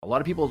lot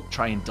of people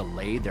try and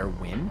delay their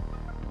win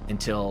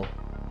until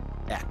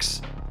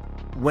X.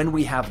 When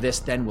we have this,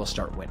 then we'll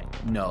start winning.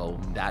 No,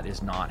 that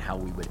is not how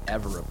we would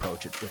ever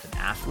approach it with an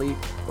athlete,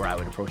 or I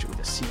would approach it with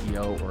a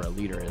CEO or a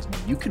leader. Is no,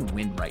 you can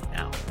win right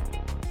now.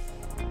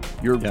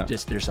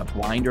 There's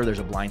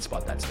a blind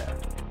spot that's there.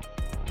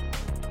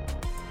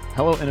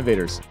 Hello,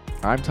 innovators.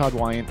 I'm Todd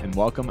Weyandt, and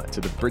welcome to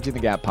the Bridging the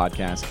Gap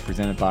podcast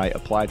presented by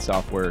Applied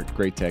Software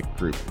Great Tech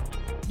Group.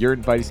 You're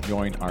invited to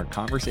join our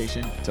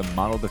conversation to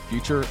model the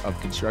future of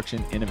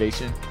construction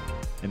innovation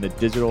and the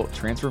digital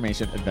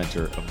transformation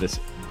adventure of this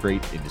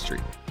great industry.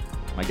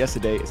 My guest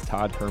today is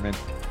Todd Herman.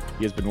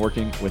 He has been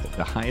working with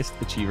the highest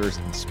achievers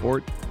in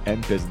sport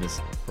and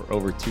business for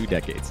over 2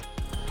 decades.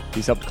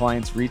 He's helped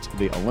clients reach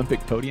the Olympic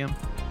podium,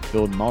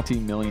 build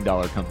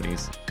multi-million-dollar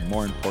companies, and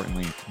more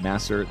importantly,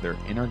 master their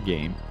inner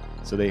game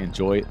so they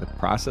enjoy the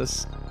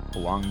process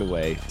along the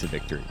way to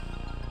victory.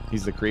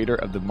 He's the creator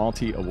of the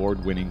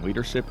multi-award-winning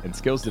leadership and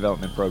skills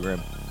development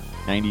program,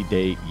 90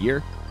 Day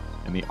Year,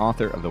 and the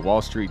author of the Wall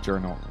Street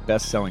Journal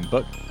best-selling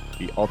book,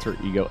 The Alter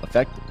Ego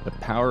Effect, The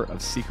Power of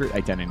Secret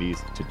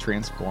Identities to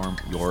Transform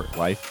Your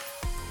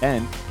Life,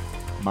 and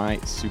My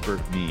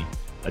Super Me,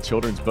 a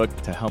children's book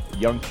to help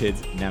young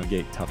kids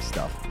navigate tough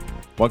stuff.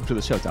 Welcome to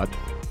the show, Todd.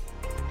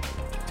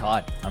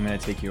 Todd, I'm going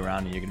to take you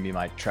around and you're going to be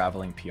my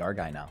traveling PR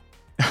guy now.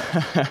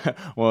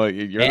 Well,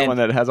 you're the one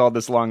that has all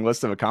this long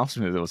list of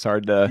accomplishments. It was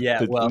hard to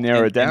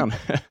narrow it down.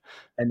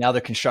 And now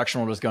the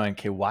construction world is going,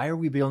 okay, why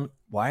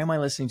am I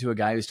listening to a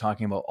guy who's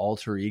talking about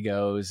alter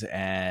egos?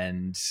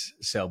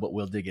 But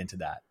we'll dig into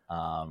that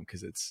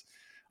because it's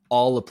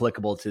all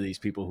applicable to these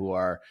people who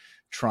are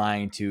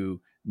trying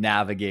to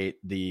navigate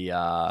the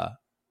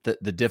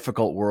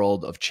difficult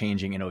world of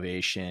changing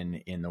innovation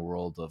in the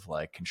world of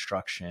like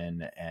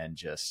construction and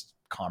just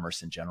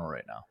commerce in general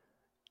right now.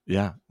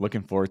 Yeah,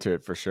 looking forward to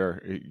it for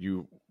sure.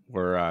 You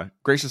were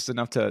gracious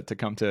enough to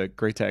come to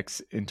Great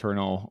Tech's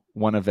internal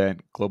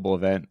global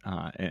event,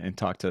 and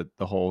talk to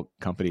the whole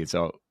company.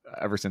 So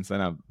ever since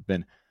then, I've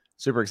been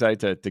super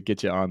excited to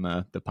get you on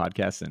the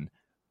podcast and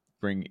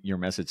bring your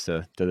message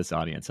to this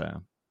audience.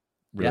 I'm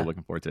really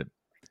looking forward to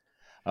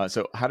it.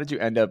 So how did you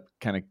end up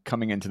kind of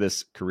coming into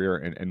this career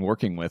and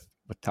working with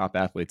top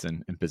athletes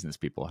and business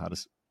people? How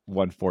does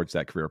one forge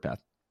that career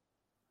path?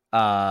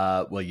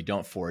 Well, you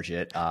don't forge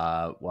it.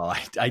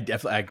 I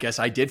guess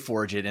I did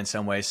forge it in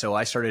some ways. So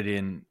I started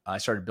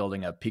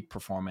building a peak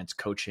performance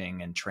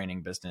coaching and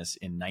training business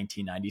in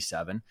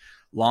 1997,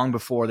 long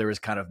before there was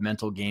kind of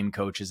mental game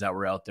coaches that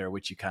were out there,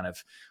 which you kind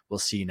of will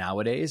see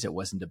nowadays. It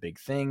wasn't a big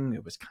thing.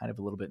 It was kind of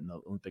a little bit in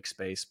the Olympic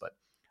space, but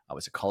I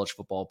was a college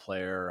football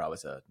player. I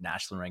was a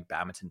nationally ranked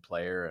badminton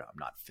player. I'm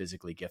not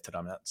physically gifted.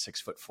 I'm not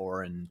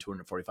 6'4" and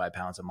 245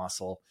 pounds of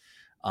muscle.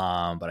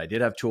 But I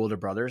did have 2 older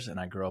brothers, and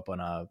I grew up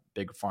on a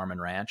big farm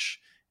and ranch.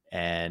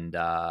 And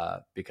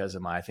because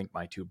of my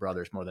 2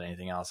 brothers, more than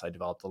anything else, I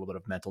developed a little bit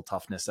of mental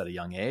toughness at a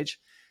young age,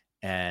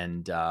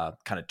 and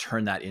kind of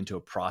turned that into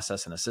a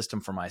process and a system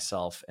for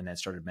myself, and then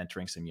started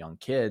mentoring some young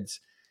kids.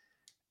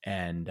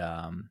 And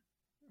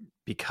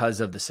because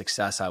of the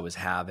success I was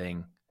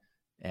having,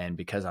 and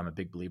because I'm a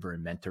big believer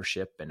in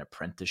mentorship and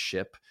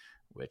apprenticeship,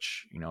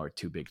 which are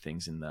 2 big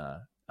things in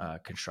the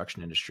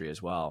construction industry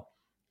as well,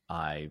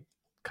 I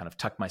kind of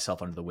tucked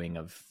myself under the wing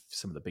of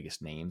some of the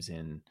biggest names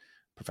in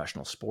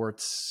professional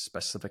sports,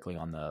 specifically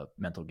on the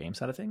mental game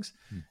side of things,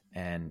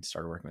 and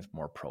started working with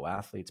more pro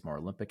athletes, more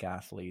Olympic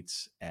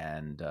athletes,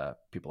 and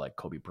people like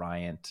Kobe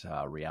Bryant,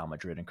 Real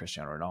Madrid and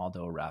Cristiano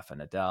Ronaldo, Rafa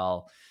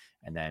Nadal.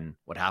 And then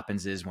what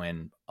happens is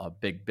when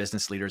big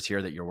business leaders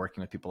hear that you're working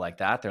with people like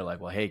that, they're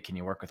like, well, hey, can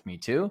you work with me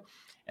too?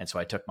 And so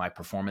I took my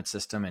performance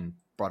system and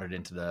brought it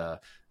into the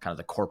kind of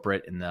the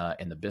corporate in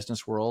the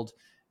business world.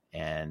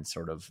 And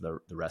sort of the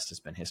rest has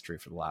been history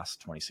for the last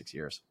 26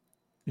 years.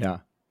 Yeah,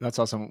 that's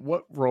awesome.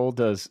 What role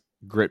does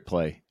grit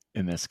play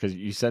in this? Because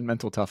you said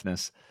mental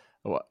toughness.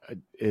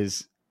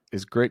 Is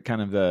grit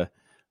kind of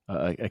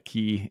a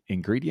key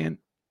ingredient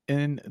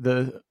in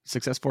the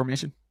success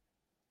formation?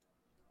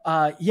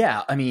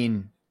 Yeah, I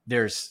mean,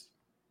 there's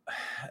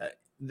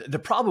the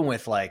problem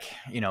with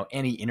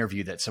any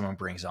interview that someone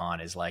brings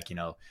on is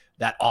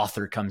that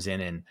author comes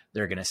in and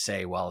they're going to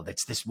say, well,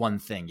 it's this one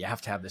thing. You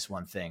have to have this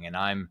one thing. And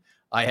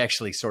I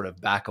actually sort of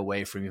back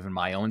away from even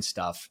my own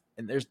stuff.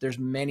 And there's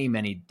many,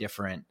 many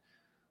different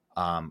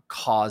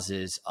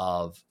causes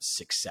of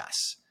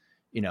success,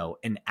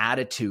 an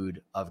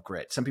attitude of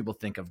grit. Some people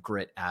think of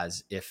grit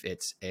as if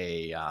it's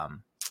a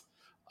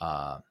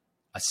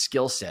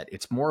skill set.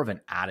 It's more of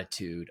an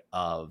attitude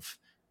of,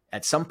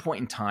 at some point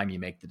in time, you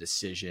make the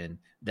decision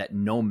that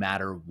no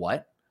matter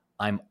what,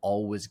 I'm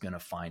always going to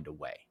find a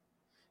way.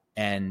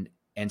 And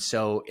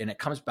it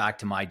comes back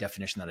to my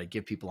definition that I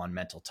give people on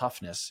mental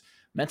toughness.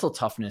 Mental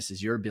toughness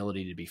is your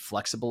ability to be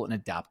flexible and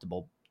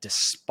adaptable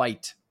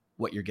despite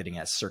what you're getting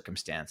as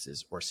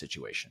circumstances or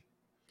situation.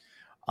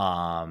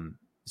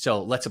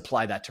 So let's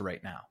apply that to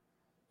right now.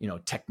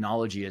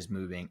 Technology is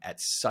moving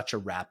at such a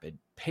rapid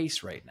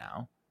pace right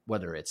now,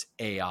 whether it's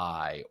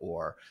AI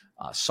or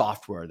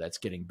software that's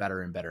getting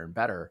better and better and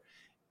better.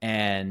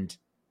 And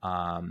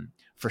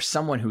for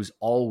someone who's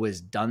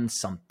always done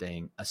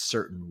something a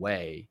certain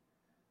way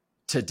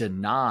to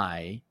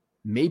deny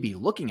maybe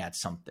looking at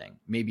something,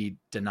 maybe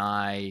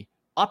deny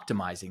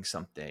optimizing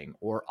something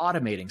or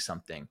automating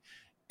something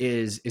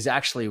is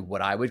actually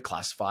what I would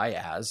classify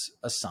as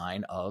a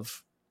sign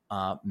of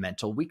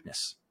mental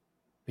weakness.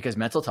 Because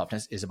mental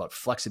toughness is about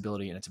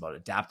flexibility and it's about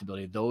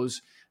adaptability.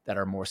 Those that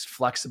are most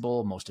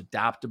flexible, most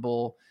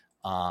adaptable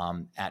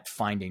at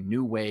finding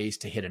new ways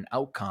to hit an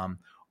outcome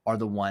are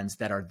the ones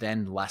that are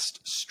then less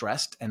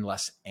stressed and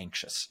less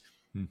anxious.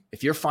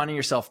 If you're finding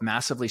yourself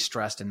massively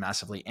stressed and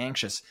massively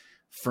anxious,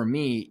 for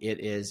me, it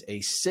is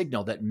a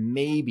signal that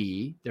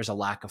maybe there's a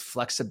lack of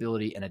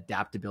flexibility and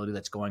adaptability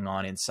that's going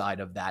on inside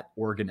of that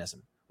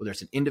organism, whether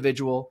it's an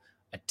individual,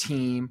 a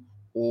team,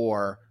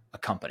 or a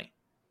company.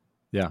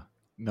 Yeah.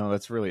 No,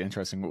 that's really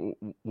interesting.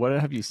 What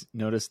have you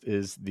noticed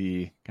is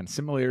the kind of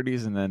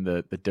similarities and then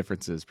the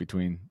differences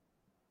between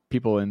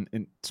people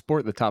in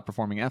sport, the top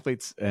performing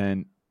athletes,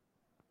 and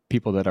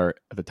people that are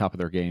at the top of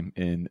their game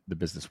in the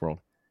business world?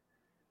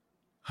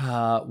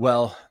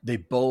 Well, they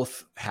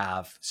both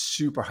have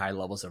super high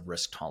levels of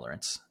risk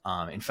tolerance.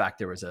 In fact,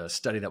 there was a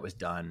study that was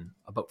done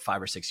about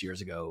 5 or 6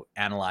 years ago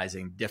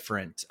analyzing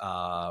different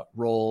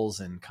roles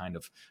and kind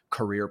of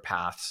career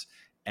paths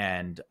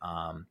and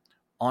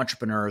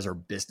entrepreneurs or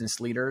business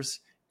leaders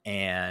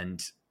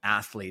and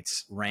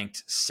athletes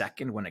ranked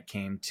second when it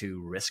came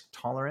to risk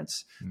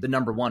tolerance. The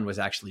number one was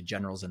actually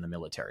generals in the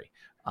military.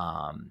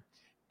 But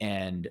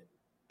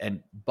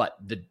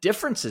the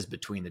differences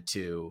between the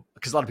two,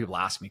 because a lot of people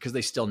ask me, because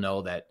they still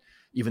know that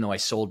even though I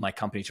sold my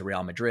company to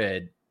Real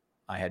Madrid,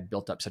 I had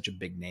built up such a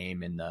big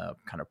name in the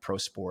kind of pro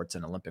sports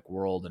and Olympic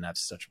world. And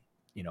that's such,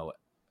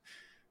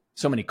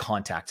 so many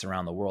contacts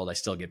around the world. I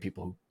still get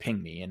people who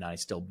ping me and I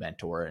still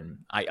mentor. And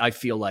I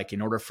feel like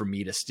in order for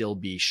me to still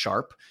be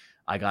sharp,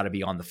 I got to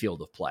be on the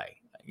field of play.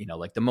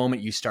 Like the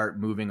moment you start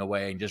moving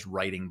away and just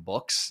writing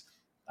books,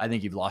 I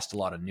think you've lost a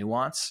lot of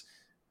nuance.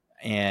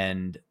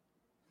 And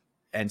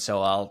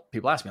so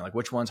people ask me like,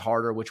 which one's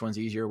harder, which one's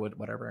easier,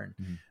 whatever.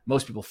 And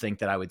most people think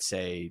that I would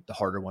say the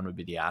harder one would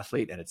be the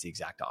athlete. And it's the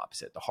exact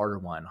opposite. The harder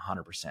one,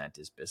 100%,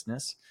 is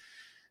business.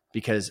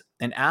 Because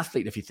an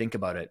athlete, if you think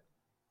about it,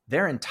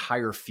 their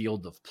entire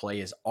field of play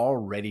is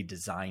already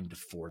designed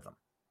for them,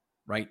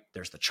 right?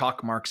 There's the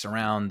chalk marks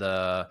around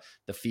the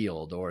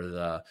field or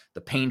the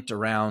paint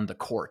around the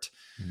court.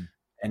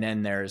 And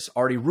then there's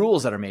already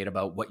rules that are made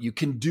about what you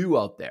can do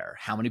out there,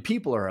 how many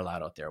people are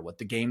allowed out there, what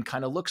the game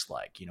kind of looks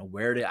like,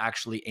 where to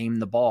actually aim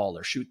the ball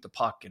or shoot the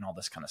puck and all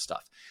this kind of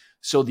stuff.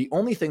 So the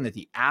only thing that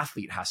the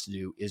athlete has to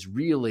do is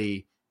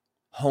really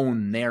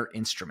hone their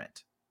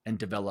instrument and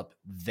develop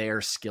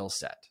their skill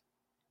set.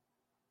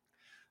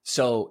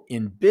 So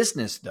in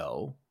business,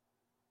 though,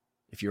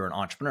 if you're an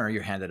entrepreneur,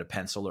 you're handed a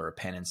pencil or a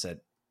pen and said,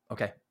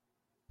 okay,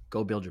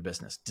 go build your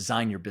business,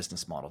 design your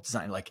business model,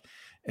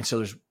 and so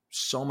there's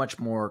so much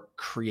more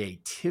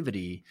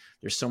creativity.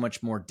 There's so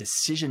much more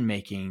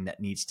decision-making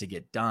that needs to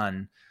get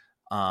done.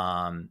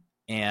 And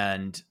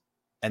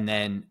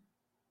then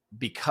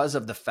because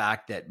of the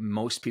fact that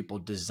most people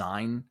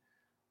design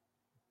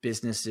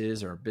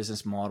businesses or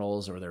business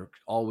models, or they're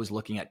always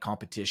looking at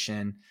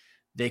competition,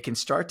 they can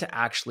start to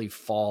actually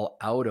fall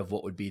out of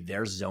what would be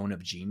their zone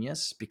of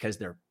genius because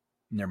they're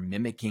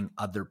mimicking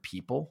other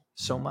people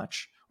so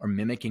much or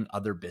mimicking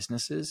other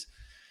businesses.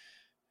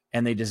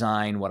 And they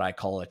design what I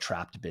call a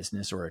trapped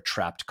business or a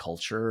trapped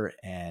culture.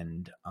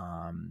 And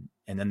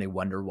then they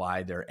wonder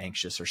why they're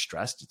anxious or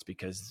stressed. It's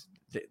because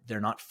they're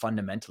not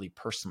fundamentally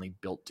personally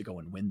built to go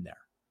and win there.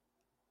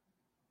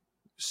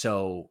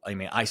 So,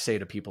 I say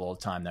to people all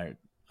the time that,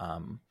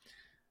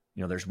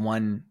 there's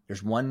one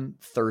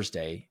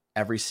Thursday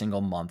every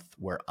single month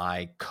where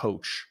I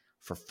coach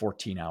for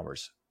 14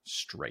 hours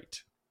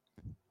straight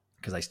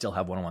because I still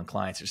have one-on-one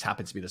clients. It just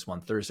happens to be this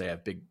one Thursday. I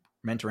have big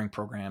mentoring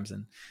programs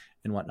and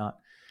whatnot.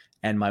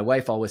 And my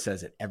wife always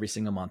says it every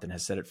single month and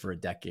has said it for a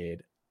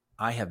decade.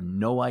 I have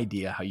no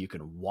idea how you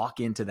can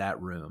walk into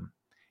that room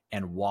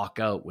and walk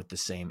out with the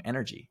same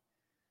energy.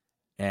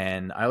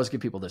 And I always give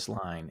people this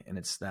line, and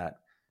it's that,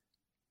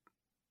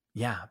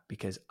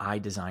 because I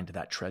designed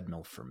that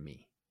treadmill for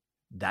me.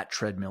 That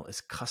treadmill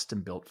is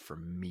custom built for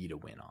me to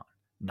win on,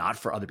 not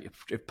for other people.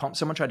 If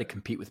someone tried to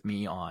compete with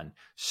me on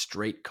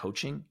straight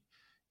coaching,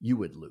 you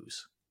would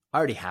lose. I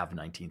already have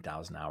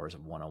 19,000 hours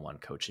of one-on-one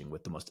coaching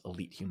with the most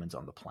elite humans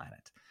on the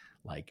planet.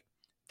 Like,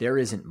 there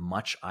isn't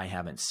much I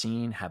haven't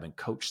seen, haven't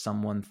coached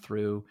someone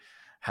through,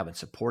 haven't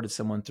supported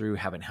someone through,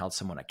 haven't held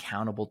someone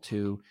accountable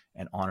to,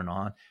 and on and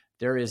on.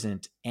 There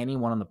isn't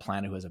anyone on the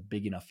planet who has a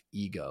big enough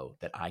ego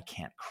that I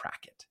can't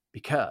crack it,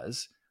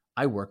 because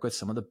I work with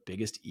some of the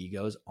biggest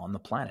egos on the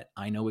planet.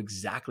 I know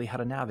exactly how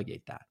to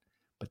navigate that,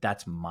 but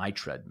that's my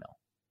treadmill.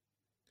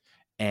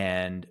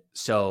 And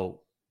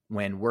so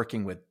when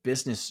working with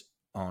business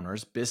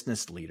owners,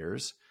 business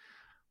leaders,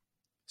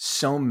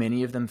 so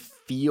many of them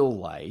feel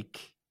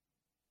like,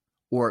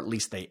 or at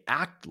least they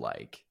act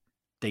like,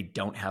 they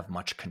don't have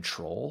much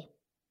control.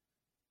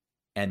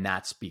 And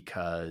that's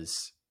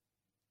because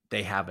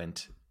they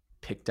haven't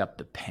picked up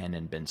the pen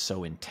and been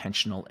so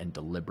intentional and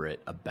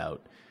deliberate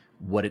about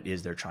what it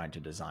is they're trying to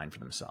design for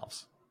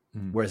themselves.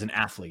 Whereas an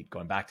athlete,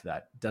 going back to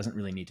that, doesn't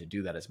really need to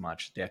do that as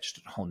much. They have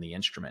to hone the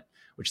instrument,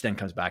 which then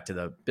comes back to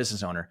the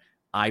business owner.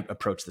 I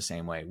approach the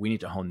same way. We need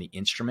to hone the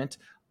instrument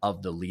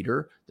of the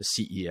leader, the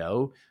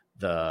CEO,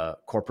 the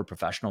corporate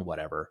professional,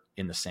 whatever,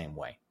 in the same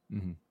way,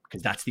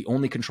 because that's the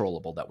only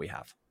controllable that we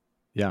have.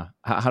 Yeah.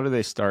 How do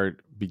they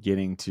start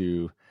beginning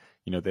to,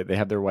 they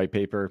have their white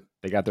paper,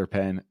 they got their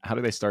pen. How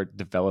do they start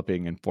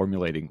developing and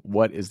formulating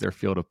what is their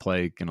field of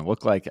play going to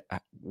look like?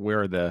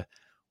 Where are the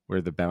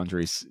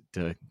boundaries,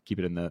 to keep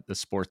it in the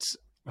sports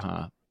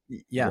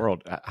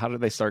world? How do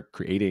they start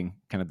creating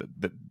kind of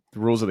the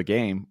rules of the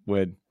game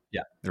when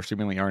there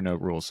seemingly are no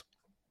rules?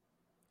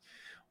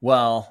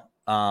 Well,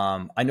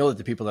 I know that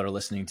the people that are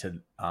listening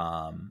to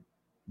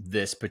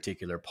this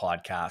particular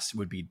podcast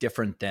would be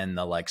different than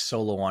the like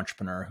solo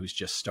entrepreneur who's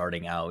just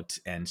starting out.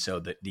 And so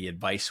the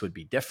advice would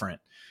be different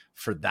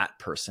for that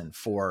person.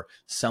 For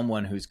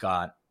someone who's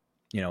got,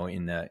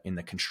 in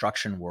the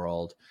construction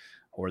world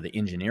or the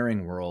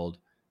engineering world,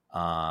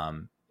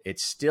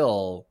 it's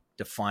still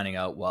defining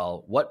out,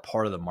 well, what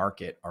part of the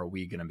market are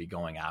we going to be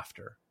going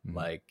after?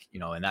 Like,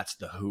 and that's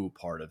the who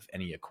part of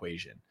any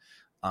equation.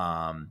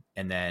 And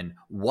then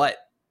what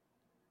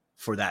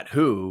for that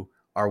who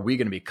are we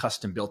going to be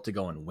custom built to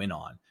go and win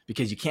on?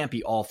 Because you can't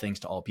be all things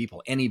to all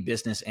people. Any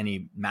business,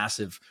 any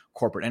massive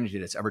corporate entity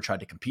that's ever tried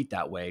to compete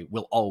that way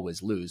will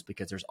always lose,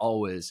 because there's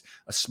always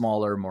a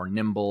smaller, more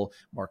nimble,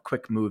 more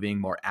quick moving,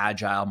 more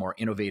agile, more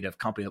innovative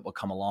company that will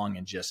come along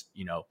and just,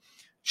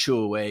 chew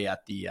away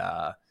at the,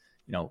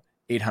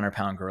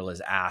 800-pound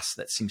gorilla's ass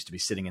that seems to be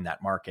sitting in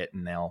that market,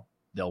 and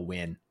they'll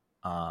win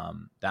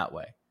that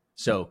way.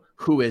 So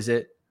who is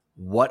it?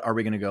 What are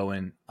we going to go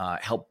and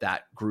help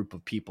that group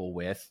of people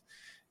with?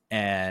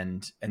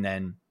 And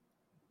then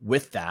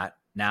with that,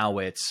 now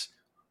it's,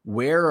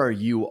 where are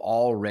you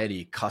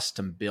already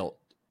custom built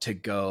to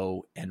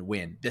go and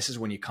win? This is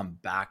when you come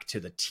back to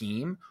the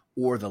team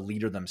or the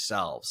leader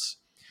themselves.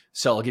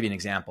 So I'll give you an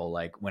example.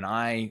 Like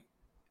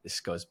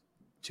this goes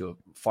to a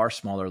far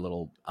smaller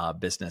little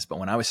business, but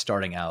when I was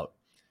starting out,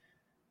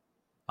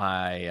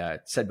 I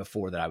said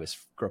before that I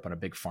grew up on a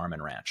big farm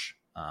and ranch.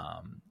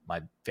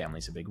 My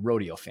family's a big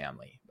rodeo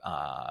family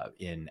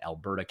in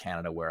Alberta,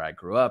 Canada, where I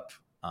grew up.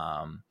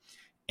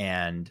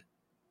 And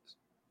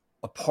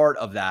a part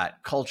of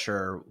that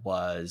culture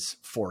was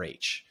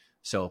 4-H.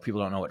 So people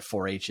don't know what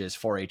 4-H is.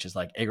 4-H is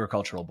like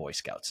agricultural Boy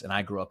Scouts. And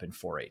I grew up in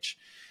 4-H.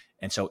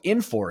 And so in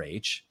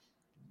 4-H,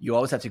 you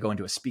always have to go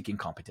into a speaking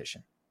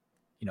competition,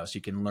 so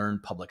you can learn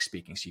public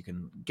speaking, so you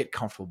can get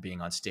comfortable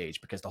being on stage,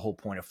 because the whole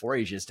point of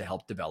 4-H is to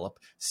help develop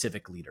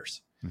civic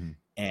leaders.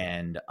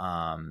 And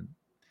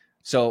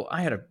so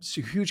I had a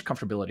huge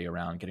comfortability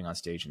around getting on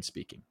stage and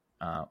speaking.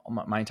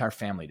 My entire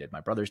family did.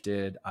 My brothers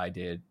did. I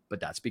did. But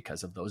that's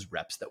because of those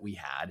reps that we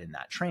had in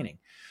that training.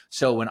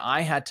 So when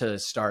I had to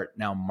start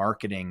now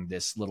marketing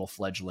this little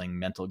fledgling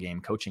mental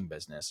game coaching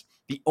business,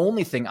 the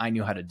only thing I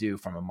knew how to do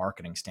from a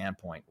marketing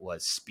standpoint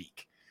was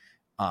speak.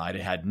 I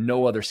had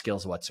no other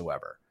skills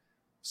whatsoever.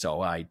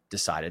 So I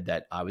decided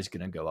that I was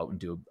going to go out and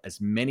do as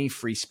many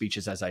free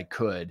speeches as I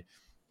could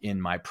in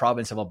my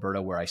province of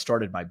Alberta, where I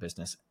started my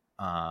business,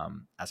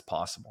 as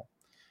possible.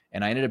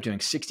 And I ended up doing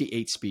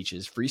 68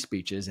 speeches, free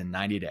speeches, in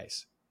 90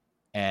 days.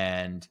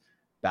 And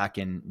back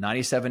in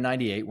 97,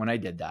 98, when I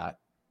did that,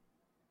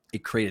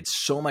 it created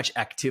so much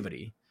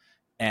activity.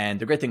 And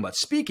the great thing about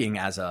speaking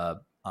as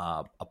a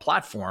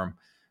platform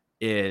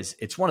is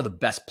it's one of the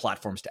best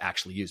platforms to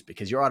actually use,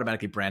 because you're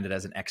automatically branded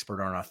as an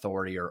expert or an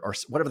authority or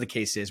whatever the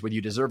case is, whether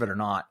you deserve it or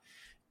not.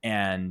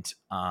 And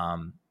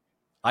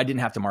I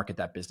didn't have to market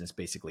that business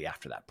basically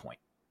after that point.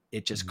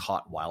 It just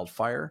caught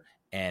wildfire.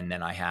 And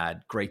then I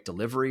had great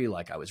delivery.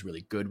 Like, I was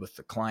really good with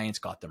the clients,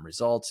 got them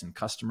results and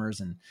customers.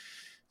 And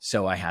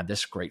so I had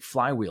this great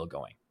flywheel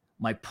going.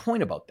 My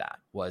point about that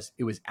was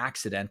it was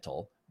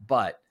accidental,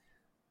 but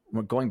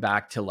we're going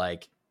back to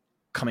like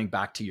coming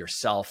back to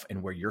yourself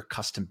and where you're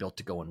custom built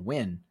to go and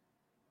win.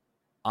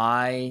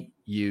 I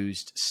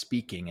used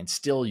speaking, and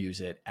still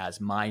use it, as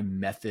my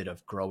method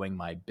of growing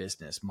my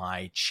business,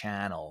 my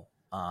channel,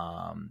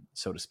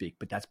 so to speak.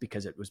 But that's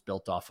because it was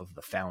built off of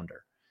the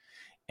founder.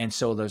 And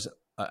so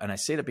and I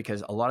say that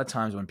because a lot of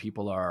times when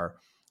people are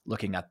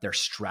looking at their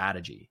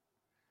strategy,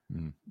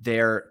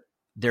 they're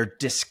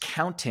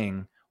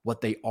discounting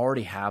what they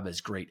already have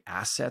as great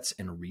assets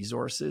and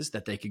resources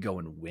that they could go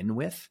and win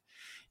with.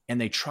 And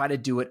they try to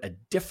do it a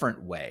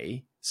different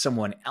way,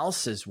 someone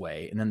else's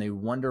way. And then they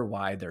wonder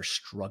why they're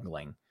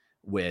struggling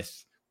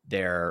with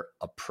their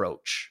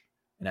approach.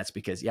 And that's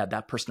because,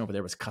 that person over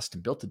there was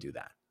custom built to do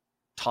that.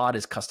 Todd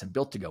is custom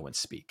built to go and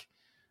speak.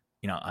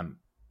 I'm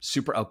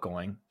super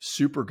outgoing,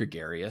 super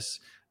gregarious.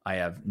 I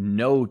have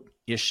no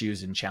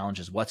issues and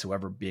challenges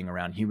whatsoever being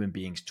around human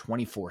beings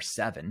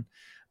 24/7.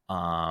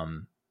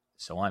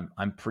 So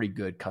I'm pretty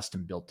good,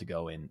 custom built to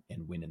go and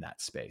win in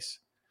that space.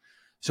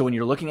 So when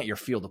you're looking at your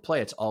field of play,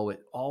 it's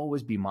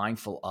always be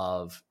mindful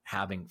of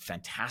having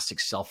fantastic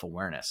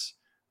self-awareness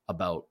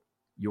about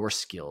your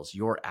skills,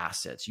 your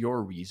assets,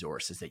 your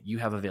resources that you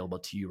have available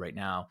to you right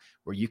now,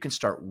 where you can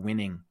start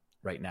winning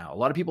right now. A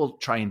lot of people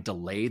try and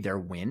delay their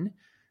win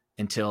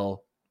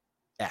until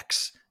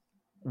X.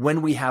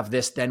 When we have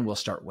this, then we'll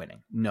start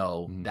winning.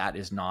 No, that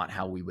is not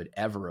how we would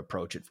ever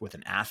approach it with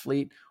an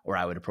athlete, or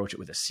I would approach it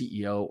with a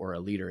CEO or a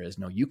leader. Is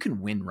no, you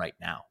can win right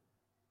now.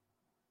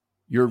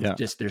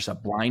 There's a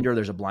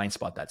blind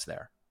spot that's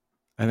there.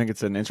 I think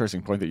it's an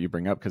interesting point that you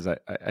bring up, because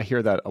I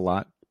hear that a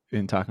lot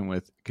in talking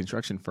with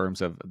construction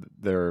firms. Of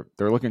they're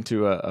looking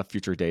to a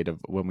future date of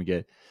when we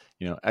get,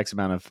 X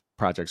amount of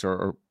projects,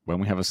 or when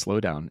we have a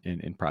slowdown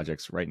in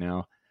projects. Right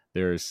now,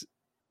 there's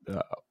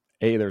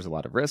there's a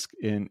lot of risk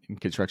in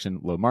construction,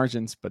 low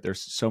margins, but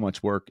there's so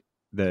much work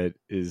that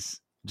is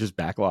just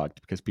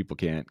backlogged because people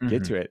can't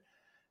get to it.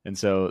 And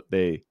so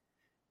the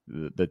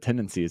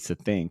tendency is to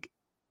think,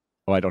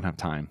 oh, I don't have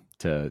time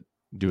to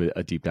do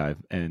a deep dive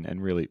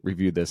and really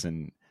review this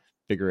and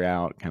figure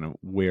out kind of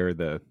where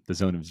the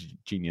zone of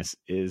genius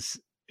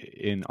is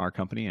in our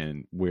company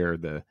and where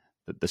the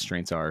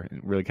strengths are,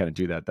 and really kind of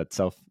do that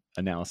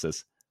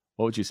self-analysis.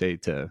 What would you say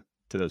to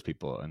those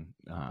people? And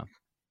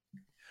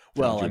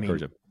well, I mean,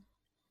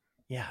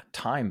 yeah,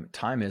 time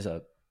is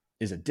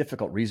a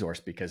difficult resource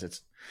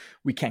because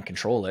we can't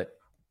control it,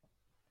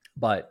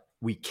 but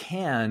we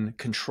can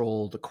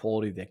control the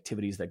quality of the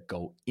activities that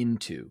go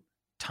into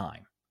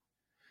time.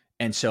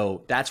 And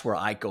so that's where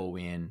I go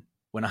in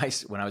when I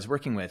was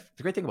working with.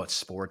 The great thing about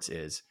sports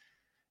is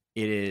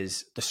the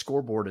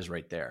scoreboard is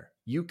right there.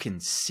 You can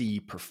see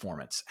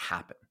performance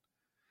happen.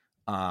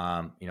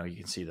 You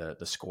can see the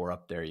score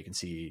up there. You can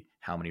see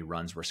how many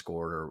runs were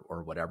scored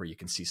or whatever. You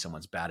can see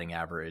someone's batting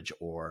average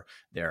or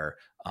their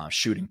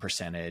shooting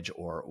percentage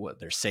or what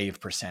their save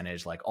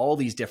percentage, like all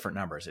these different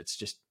numbers. It's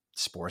just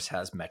sports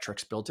has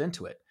metrics built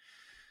into it.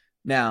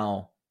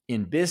 Now,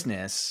 in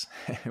business,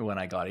 when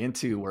I got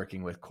into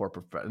working with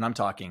corporate, and I'm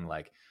talking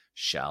like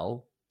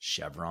Shell,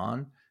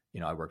 Chevron,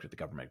 I worked with the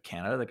government of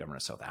Canada, the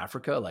government of South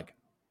Africa, like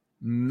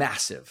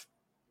massive,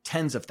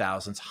 tens of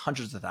thousands,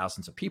 hundreds of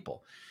thousands of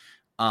people.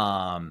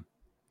 And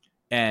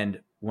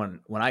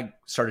when I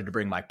started to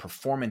bring my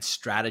performance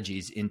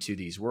strategies into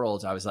these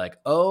worlds, I was like,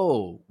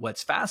 oh,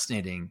 what's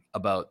fascinating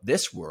about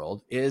this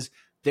world is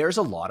there's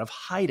a lot of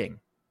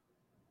hiding.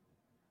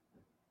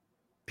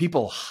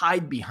 People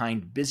hide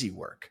behind busy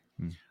work.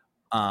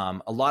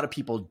 A lot of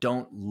people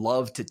don't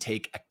love to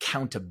take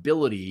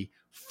accountability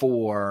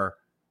for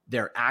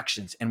their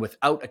actions. And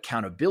without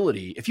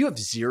accountability, if you have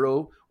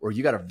zero or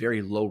you got a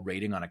very low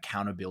rating on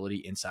accountability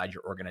inside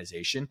your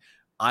organization,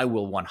 I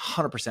will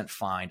 100%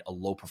 find a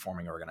low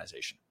performing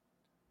organization.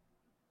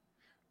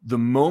 The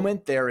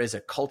moment there is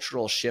a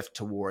cultural shift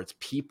towards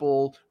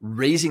people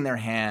raising their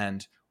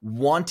hand,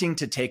 wanting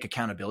to take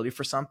accountability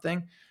for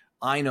something,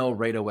 I know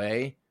right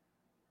away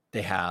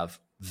they have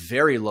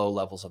very low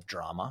levels of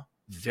drama,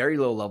 very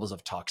low levels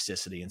of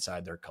toxicity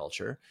inside their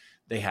culture.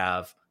 They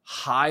have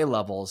high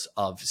levels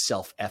of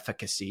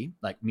self-efficacy,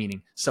 like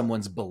meaning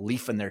someone's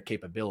belief in their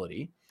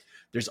capability.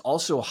 There's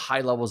also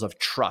high levels of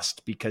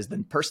trust because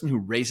the person who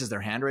raises their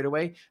hand right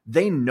away,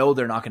 they know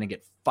they're not going to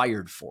get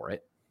fired for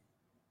it,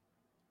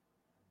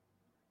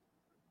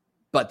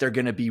 but they're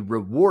going to be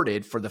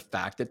rewarded for the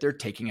fact that they're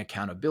taking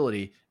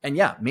accountability. And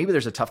yeah, maybe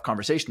there's a tough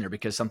conversation there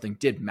because something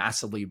did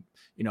massively,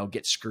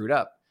 get screwed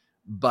up.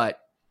 But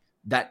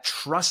that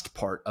trust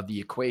part of the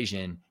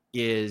equation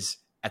is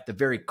at the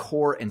very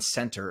core and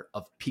center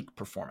of peak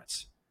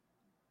performance.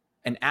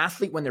 An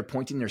athlete, when they're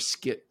pointing their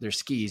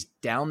skis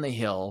down the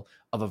hill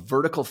of a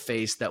vertical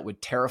face that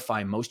would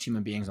terrify most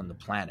human beings on the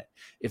planet,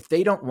 if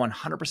they don't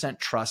 100%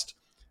 trust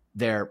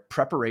their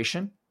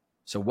preparation,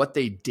 so what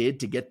they did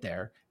to get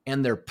there,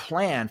 and their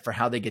plan for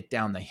how they get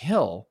down the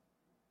hill,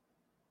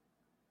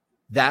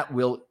 that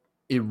will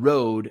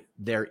erode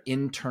their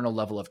internal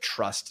level of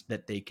trust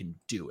that they can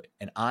do it.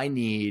 And I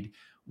need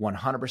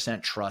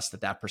 100% trust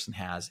that person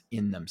has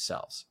in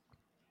themselves.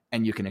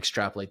 And you can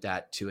extrapolate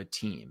that to a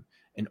team,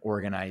 an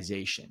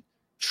organization.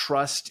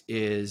 Trust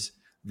is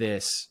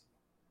this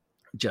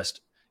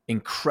just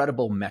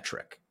incredible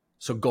metric.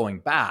 So going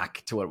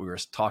back to what we were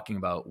talking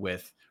about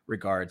with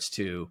regards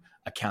to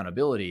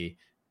accountability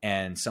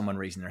and someone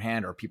raising their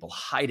hand or people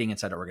hiding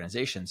inside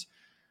organizations,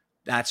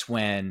 that's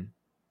when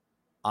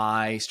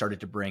I started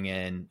to bring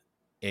in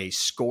a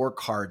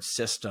scorecard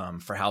system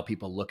for how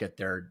people look at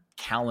their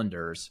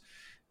calendars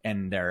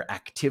and their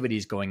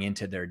activities going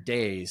into their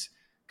days.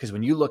 Because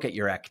when you look at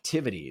your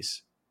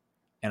activities,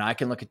 and I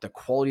can look at the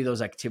quality of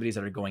those activities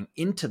that are going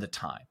into the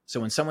time. So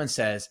when someone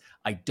says,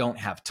 I don't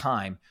have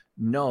time,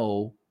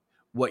 no,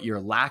 what you're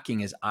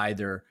lacking is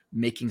either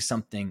making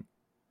something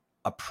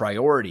a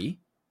priority,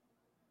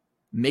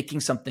 making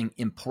something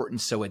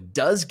important so it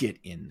does get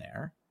in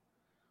there,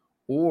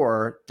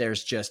 or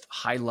there's just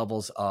high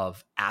levels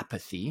of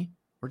apathy.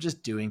 We're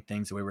just doing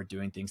things the way we're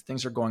doing things.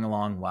 Things are going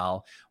along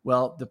well.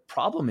 Well, the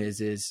problem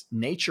is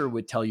nature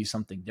would tell you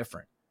something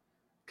different,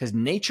 because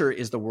nature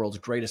is the world's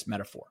greatest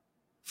metaphor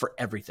for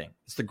everything.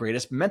 It's the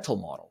greatest mental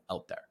model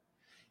out there.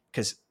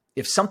 Because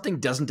if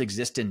something doesn't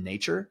exist in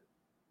nature,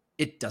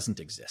 it doesn't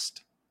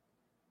exist.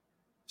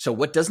 So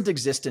what doesn't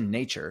exist in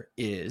nature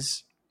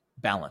is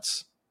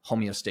balance,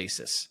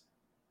 homeostasis,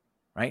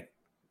 right?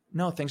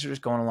 No, things are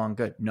just going along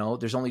good. No,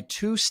 there's only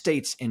two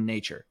states in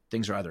nature.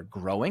 Things are either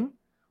growing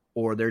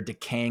or they're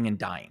decaying and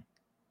dying.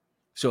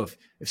 So if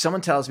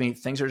someone tells me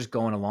things are just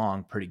going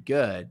along pretty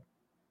good,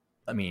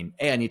 I mean,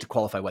 I need to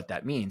qualify what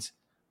that means.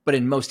 But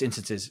in most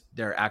instances,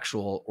 their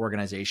actual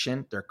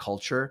organization, their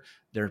culture,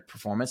 their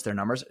performance, their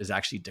numbers is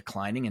actually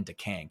declining and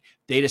decaying.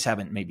 They just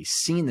haven't maybe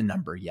seen the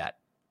number yet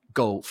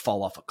go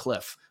fall off a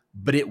cliff,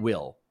 but it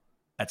will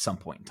at some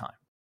point in time.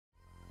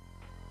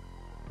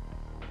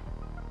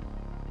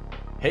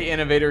 Hey,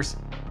 innovators,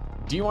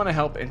 do you want to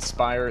help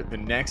inspire the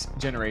next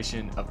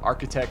generation of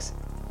architects,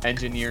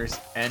 engineers,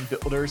 and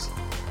builders?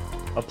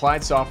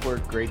 Applied Software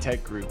Great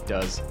Tech Group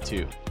does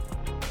too.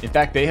 In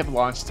fact, they have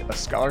launched a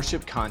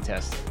scholarship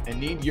contest and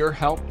need your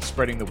help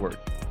spreading the word.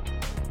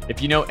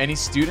 If you know any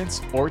students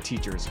or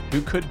teachers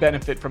who could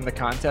benefit from the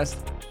contest,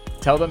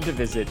 tell them to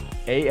visit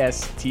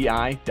asti.com/AEC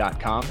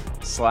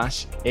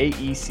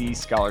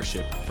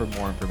scholarship for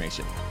more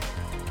information.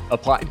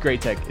 Applied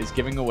Great Tech is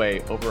giving away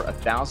over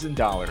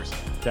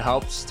 $1,000 to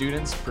help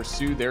students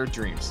pursue their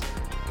dreams,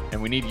 and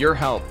we need your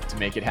help to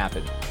make it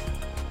happen.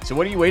 So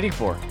what are you waiting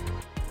for?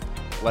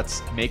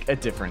 Let's make a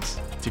difference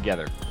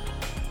together.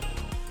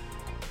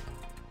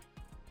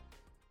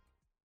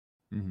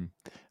 Mm-hmm.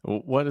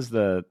 Well, what is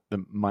the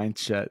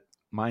mindset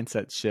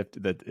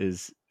shift that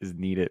is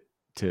needed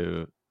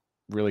to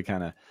really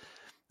kind of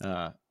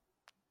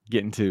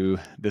get into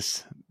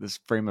this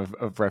frame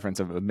of reference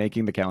of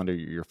making the calendar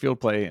your field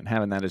play and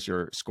having that as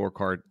your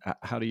scorecard?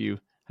 How do you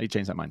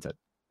change that mindset?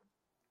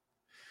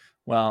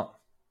 Well,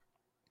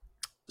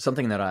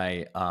 something that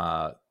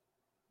I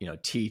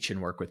teach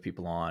and work with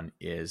people on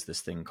is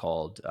this thing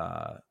called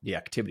the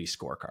activity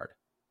scorecard.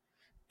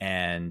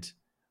 And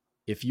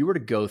if you were to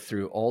go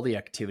through all the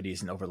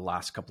activities over the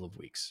last couple of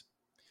weeks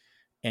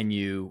and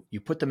you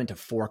put them into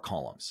 4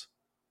 columns,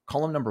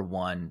 column number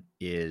 1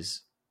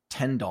 is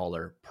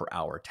 $10 per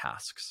hour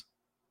tasks.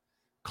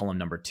 Column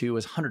number 2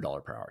 is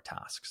 $100 per hour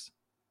tasks.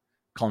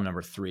 Column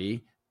number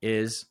 3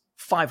 is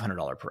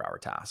 $500 per hour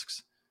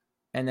tasks.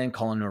 And then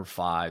column number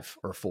 4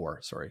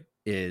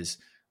 is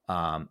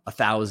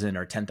 $1,000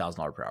 or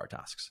 $10,000 per hour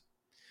tasks.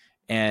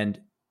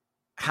 And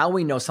how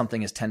we know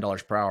something is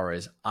 $10 per hour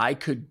is I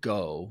could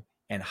go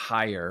and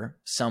hire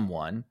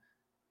someone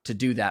to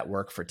do that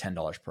work for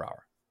 $10 per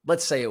hour.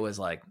 Let's say it was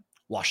like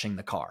washing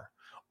the car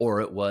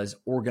or it was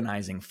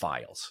organizing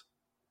files.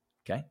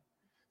 Okay.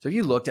 So if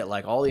you looked at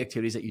like all the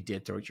activities that you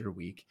did throughout your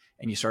week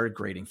and you started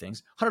grading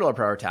things, $100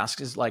 per hour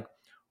tasks is like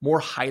more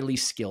highly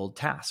skilled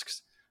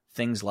tasks.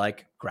 Things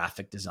like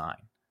graphic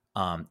design,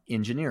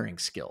 engineering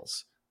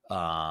skills.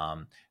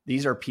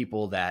 These are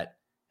people that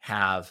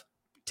have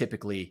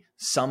typically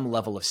some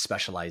level of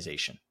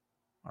specialization.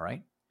 All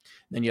right.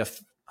 Then you have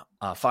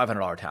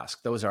 $500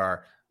 tasks. Those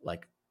are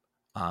like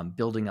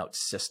building out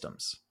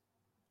systems,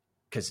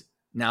 because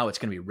now it's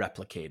going to be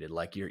replicated.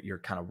 Like you're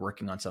kind of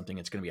working on something.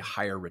 It's going to be a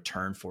higher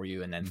return for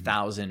you. And then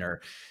 1,000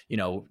 or,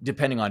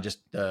 depending on just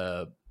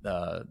the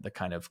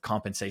kind of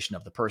compensation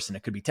of the person,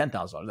 it could be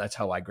 $10,000. That's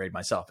how I grade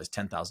myself, is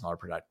 $10,000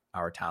 per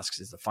hour tasks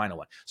is the final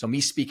one. So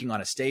me speaking on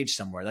a stage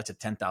somewhere, that's a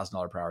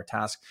 $10,000 per hour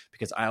task,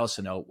 because I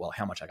also know, well,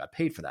 how much I got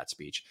paid for that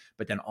speech,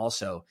 but then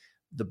also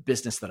the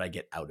business that I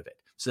get out of it.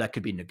 So that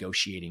could be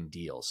negotiating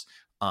deals,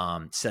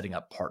 setting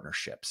up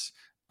partnerships,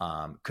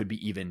 could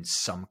be even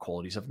some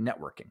qualities of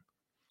networking.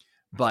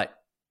 But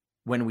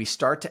when we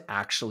start to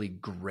actually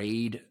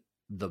grade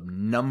the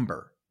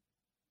number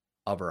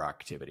of our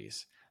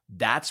activities,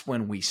 that's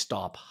when we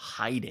stop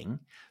hiding.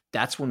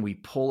 That's when we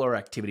pull our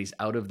activities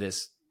out of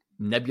this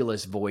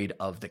nebulous void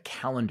of the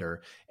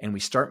calendar and we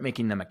start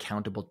making them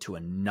accountable to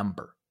a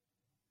number.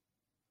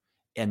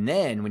 And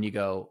then when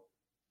you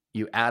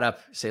add up,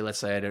 say, let's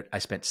say I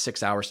spent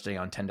 6 hours today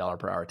on $10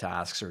 per hour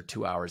tasks or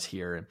 2 hours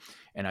here.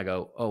 And I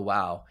go, oh,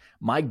 wow,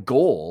 my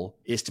goal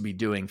is to be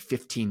doing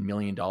 $15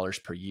 million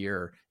per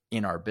year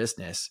in our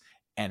business.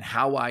 And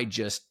how I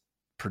just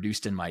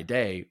produced in my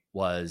day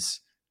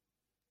was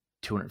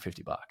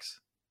 $250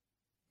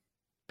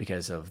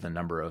 because of the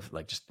number of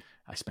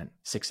I spent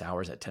 6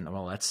 hours at 10.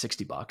 Well, that's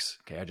 $60.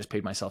 Okay. I just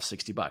paid myself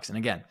 $60. And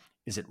again,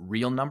 is it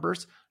real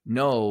numbers?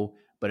 No.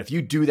 But if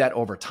you do that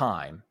over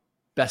time,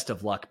 best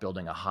of luck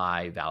building a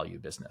high value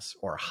business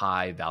or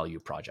high value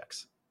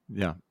projects.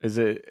 Yeah. Is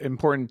it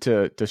important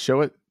to show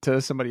it to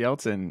somebody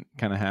else and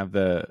kind of have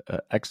the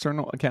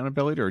external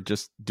accountability, or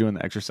just doing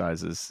the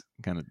exercises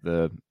kind of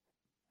the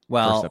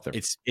first step there?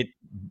 It's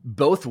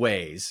both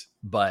ways,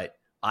 but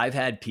I've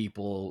had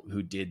people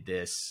who did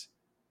this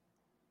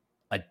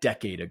a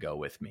decade ago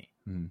with me,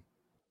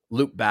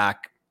 loop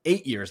back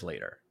 8 years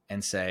later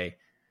and say,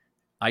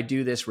 I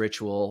do this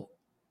ritual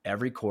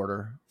every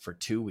quarter for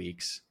 2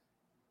 weeks.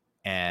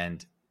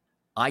 And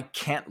I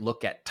can't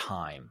look at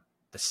time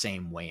the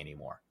same way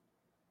anymore,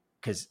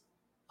 because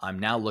I'm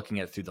now looking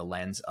at it through the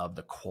lens of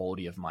the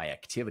quality of my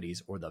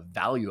activities or the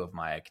value of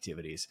my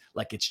activities.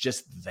 Like it's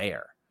just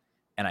there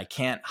and I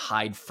can't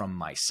hide from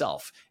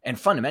myself. And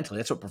fundamentally,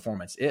 that's what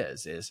performance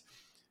is,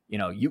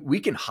 we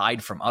can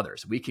hide from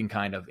others. We can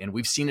and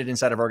we've seen it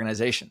inside of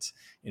organizations,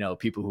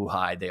 people who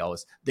hide,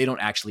 they don't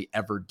actually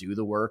ever do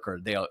the work, or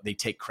they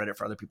take credit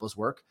for other people's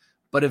work,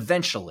 but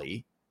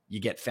eventually you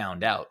get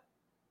found out.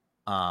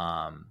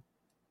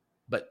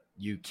 But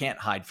you can't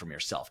hide from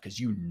yourself,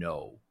 because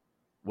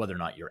whether or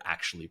not you're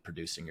actually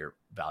producing your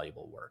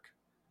valuable work.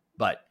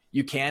 But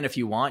you can, if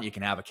you want, you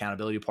can have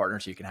accountability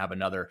partners. You can have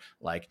another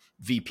like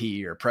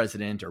VP or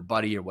president or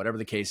buddy or whatever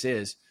the case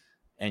is,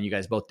 and you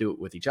guys both do it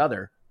with each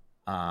other.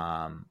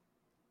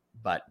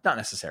 But not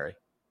necessary.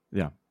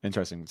 Yeah.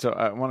 Interesting. So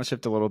I want to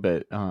shift a little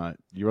bit.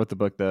 You wrote the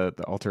book, the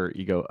Alter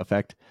Ego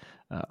Effect.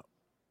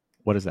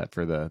 What is that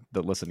for the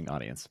listening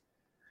audience?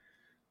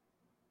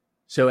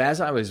 So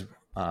as I was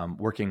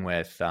working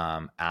with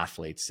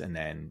athletes, and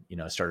then,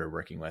 started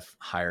working with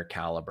higher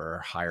caliber,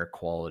 higher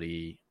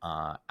quality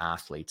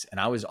athletes, and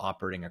I was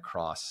operating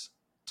across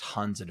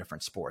tons of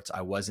different sports.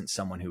 I wasn't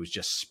someone who was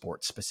just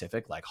sport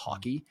specific, like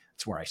hockey.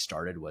 That's where I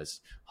started,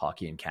 was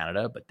hockey in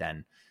Canada, but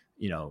then,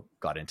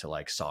 got into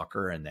like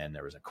soccer, and then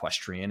there was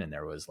equestrian, and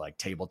there was like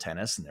table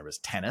tennis, and there was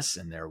tennis,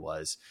 and there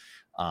was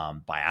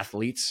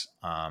biathletes,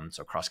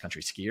 so cross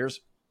country skiers.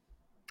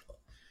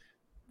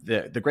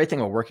 The great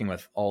thing about working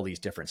with all these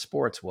different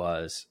sports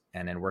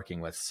and then working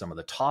with some of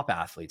the top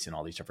athletes in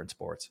all these different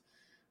sports,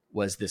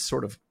 was this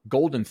sort of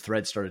golden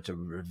thread started to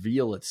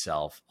reveal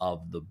itself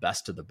of the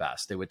best of the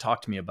best. They would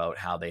talk to me about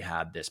how they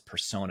had this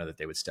persona that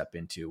they would step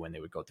into when they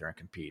would go out there and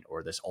compete,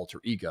 or this alter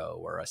ego,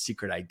 or a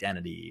secret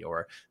identity,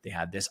 or they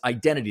had this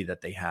identity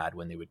that they had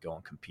when they would go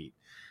and compete.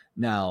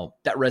 Now,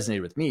 that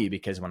resonated with me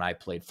because when I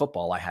played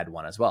football, I had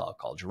one as well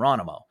called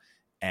Geronimo.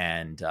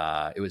 And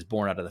it was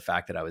born out of the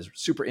fact that I was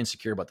super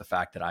insecure about the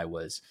fact that I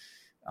was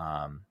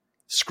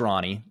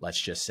scrawny, let's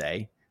just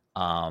say.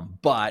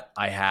 But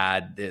I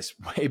had this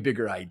way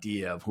bigger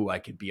idea of who I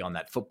could be on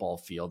that football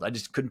field. I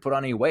just couldn't put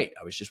on any weight.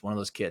 I was just one of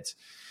those kids.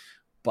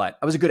 But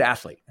I was a good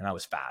athlete, and I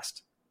was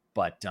fast.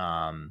 But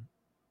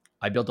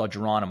I built out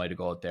Geronimo to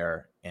go out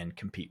there and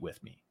compete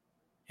with me.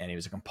 And he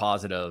was a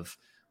composite of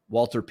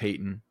Walter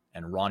Payton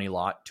and Ronnie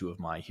Lott, two of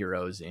my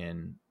heroes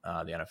in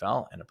the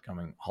NFL, ended up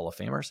becoming Hall of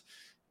Famers.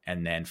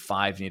 And then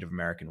 5 Native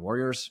American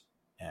warriors.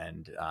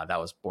 And that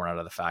was born out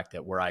of the fact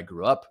that where I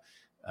grew up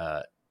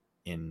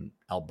in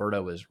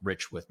Alberta was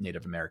rich with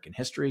Native American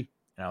history.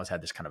 And I always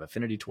had this kind of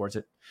affinity towards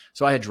it.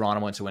 So I had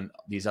Geronimo. And so when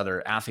these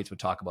other athletes would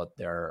talk about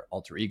their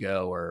alter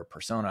ego or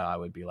persona, I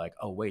would be like,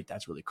 oh, wait,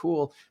 that's really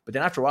cool. But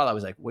then after a while, I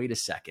was like, wait a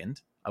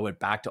second. I went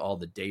back to all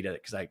the data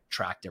because I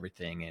tracked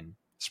everything in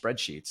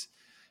spreadsheets.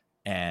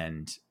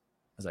 And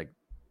I was like,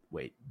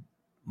 wait,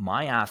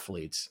 my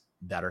athletes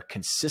that are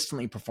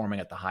consistently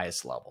performing at the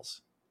highest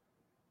levels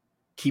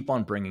keep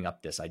on bringing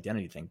up this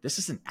identity thing. This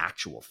is an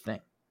actual thing.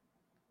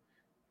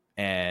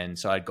 And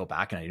so I'd go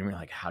back and I'd be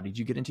like, how did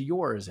you get into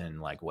yours? And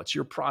like, what's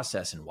your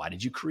process? And why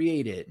did you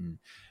create it? And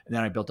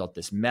then I built out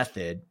this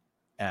method.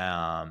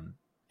 And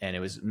it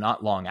was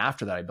not long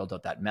after that I built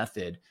out that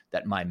method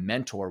that my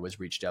mentor was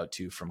reached out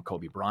to from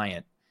Kobe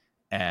Bryant.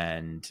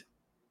 And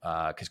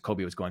because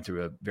Kobe was going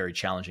through a very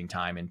challenging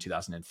time in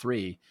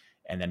 2003.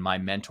 And then my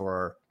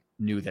mentor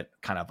knew that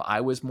kind of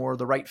I was more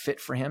the right fit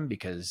for him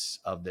because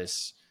of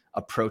this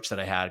approach that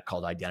I had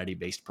called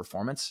identity-based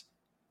performance.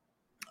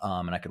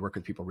 And I could work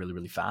with people really,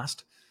 really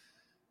fast.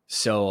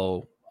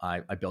 So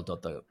I built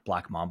out the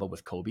Black Mamba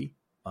with Kobe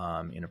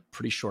in a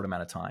pretty short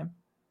amount of time.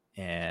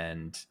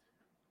 And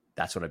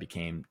that's what I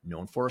became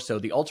known for. So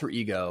the alter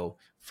ego,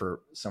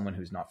 for someone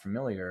who's not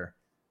familiar,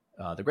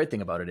 the great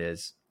thing about it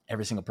is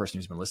every single person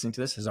who's been listening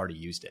to this has already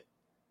used it.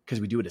 Because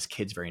we do it as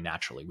kids very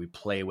naturally. We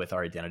play with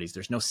our identities.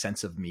 There's no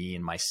sense of me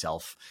and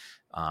myself.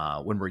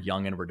 When we're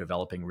young and we're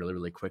developing really,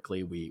 really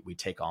quickly, we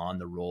take on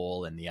the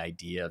role and the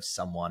idea of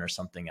someone or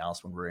something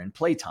else when we're in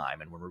playtime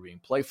and when we're being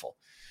playful.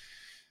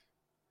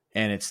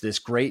 And it's this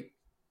great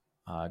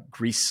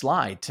grease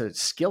slide to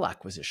skill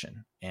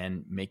acquisition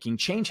and making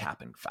change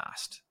happen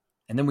fast.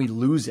 And then we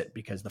lose it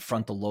because the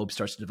frontal lobe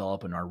starts to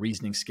develop and our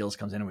reasoning skills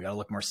comes in and we got to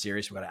look more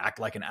serious. We got to act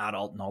like an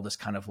adult and all this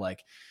kind of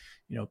like,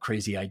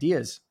 crazy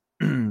ideas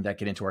that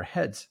get into our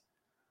heads.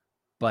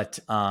 But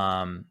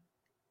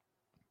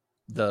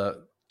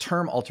the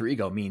term alter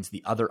ego means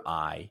the other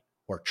I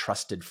or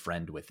trusted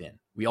friend within.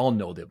 We all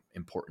know the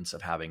importance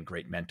of having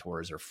great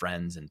mentors or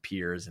friends and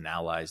peers and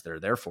allies that are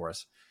there for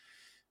us.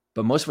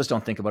 But most of us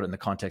don't think about it in the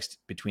context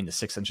between the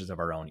 6 inches of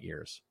our own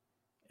ears.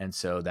 And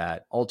so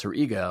that alter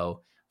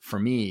ego for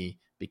me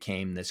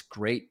became this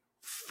great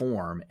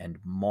form and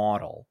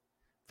model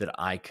that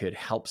I could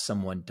help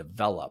someone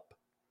develop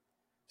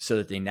so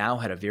that they now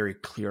had a very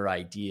clear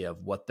idea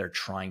of what they're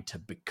trying to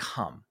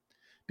become.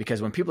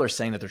 Because when people are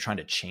saying that they're trying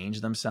to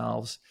change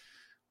themselves,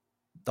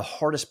 the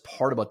hardest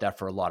part about that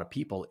for a lot of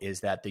people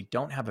is that they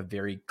don't have a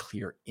very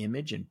clear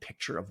image and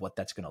picture of what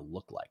that's going to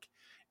look like.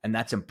 And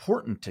that's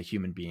important to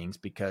human beings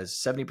because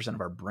 70%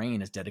 of our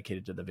brain is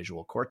dedicated to the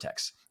visual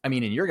cortex. I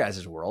mean, in your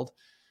guys' world,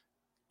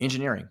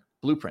 engineering,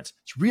 blueprints,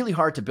 it's really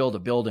hard to build a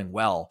building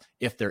well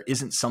if there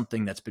isn't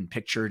something that's been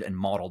pictured and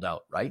modeled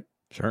out, right?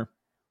 Sure.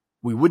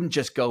 We wouldn't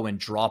just go and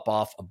drop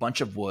off a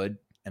bunch of wood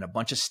and a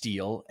bunch of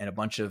steel and a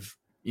bunch of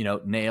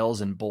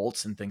nails and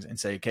bolts and things and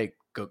say, okay,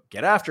 go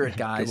get after it,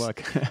 guys. Good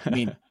luck. I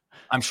mean,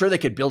 I'm sure they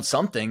could build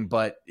something,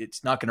 but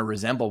it's not going to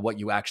resemble what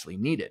you actually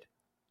needed.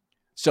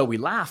 So we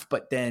laugh.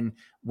 But then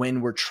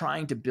when we're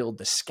trying to build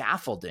the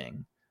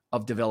scaffolding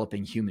of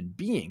developing human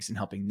beings and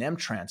helping them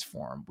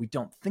transform, we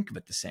don't think of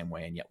it the same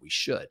way, and yet we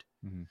should.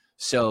 Mm-hmm.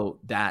 So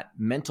that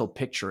mental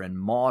picture and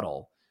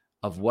model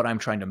of what I'm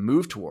trying to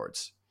move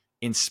towards,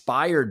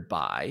 inspired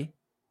by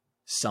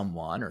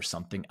someone or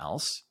something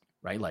else,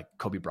 right? Like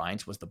Kobe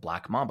Bryant's was the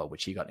Black Mamba,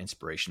 which he got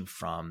inspiration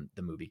from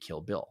the movie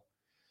Kill Bill.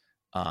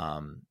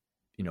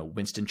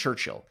 Winston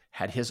Churchill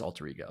had his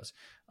alter egos.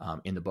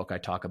 In the book, I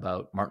talk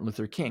about Martin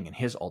Luther King and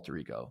his alter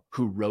ego,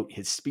 who wrote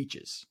his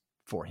speeches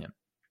for him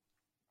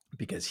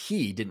because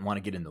he didn't want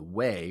to get in the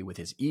way with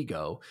his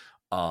ego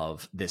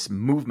of this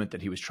movement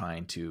that he was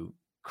trying to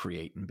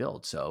create and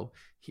build. So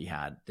he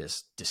had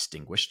this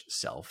distinguished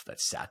self that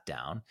sat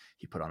down.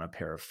 He put on a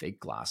pair of fake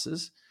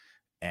glasses,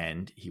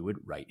 and he would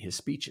write his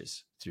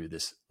speeches through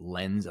this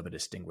lens of a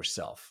distinguished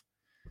self.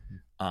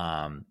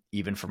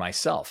 Even for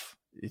myself,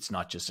 it's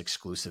not just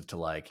exclusive to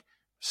like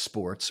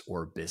sports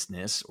or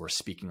business or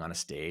speaking on a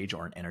stage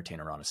or an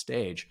entertainer on a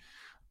stage.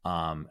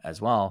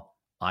 As well,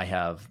 I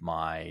have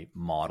my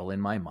model in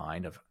my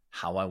mind of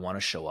how I want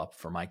to show up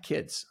for my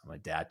kids. I'm a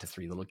dad to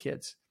 3 little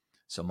kids.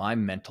 So my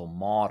mental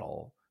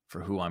model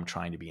for who I'm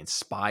trying to be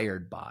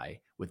inspired by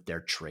with their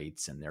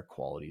traits and their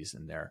qualities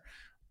and their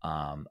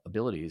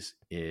abilities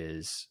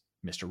is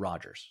Mr.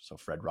 Rogers. So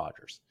Fred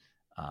Rogers,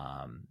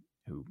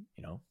 who,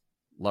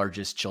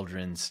 largest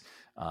children's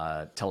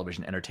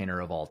television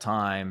entertainer of all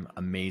time,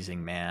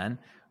 amazing man.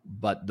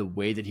 But the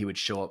way that he would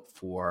show up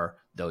for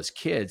those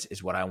kids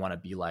is what I want to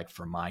be like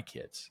for my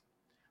kids.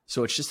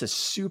 So it's just a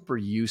super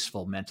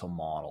useful mental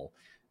model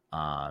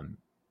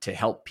to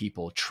help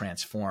people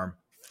transform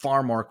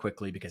far more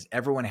quickly, because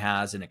everyone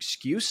has an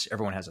excuse.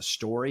 Everyone has a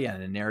story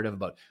and a narrative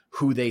about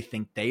who they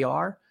think they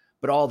are.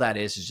 But all that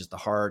is just the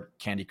hard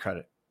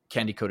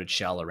candy-coated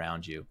shell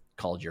around you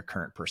called your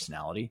current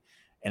personality.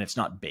 And it's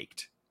not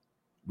baked.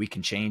 We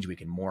can change, we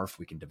can morph,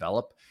 we can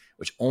develop,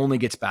 which only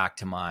gets back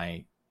to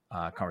my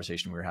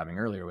conversation we were having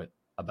earlier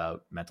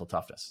about mental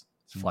toughness.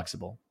 It's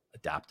flexible,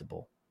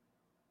 adaptable.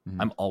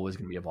 I'm always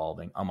going to be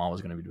evolving. I'm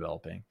always going to be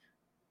developing.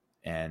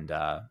 And,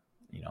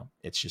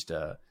 it's just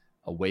a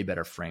way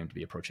better frame to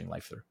be approaching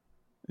life through.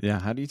 Yeah.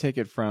 How do you take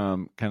it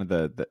from kind of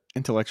the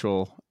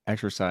intellectual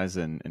exercise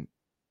and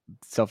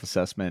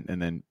self-assessment,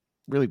 and then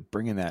really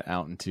bringing that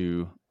out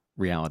into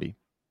reality?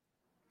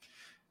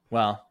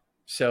 Well,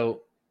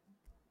 so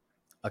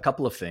a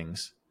couple of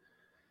things.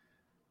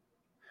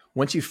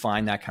 Once you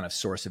find that kind of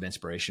source of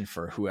inspiration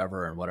for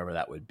whoever and whatever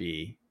that would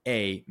be,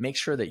 make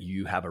sure that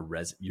you have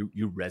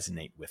you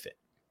resonate with it.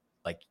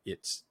 Like,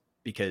 it's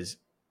because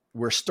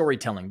we're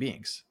storytelling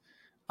beings.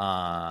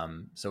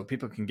 So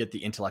people can get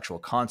the intellectual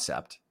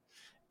concept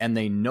and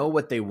they know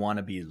what they want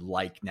to be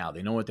like now.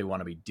 They know what they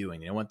want to be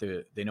doing. They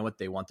know what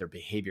they want their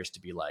behaviors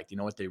to be like. They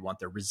know what they want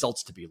their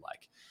results to be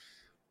like.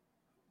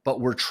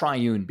 But we're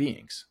triune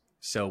beings.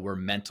 So we're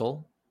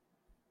mental,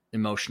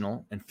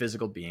 emotional, and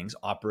physical beings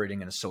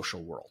operating in a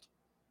social world.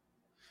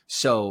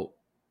 So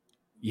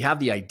you have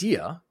the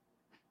idea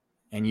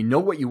and you know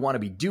what you want to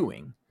be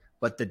doing,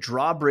 but the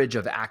drawbridge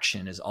of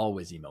action is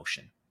always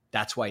emotion.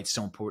 That's why it's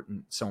so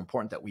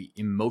important that we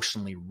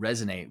emotionally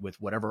resonate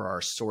with whatever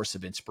our source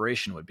of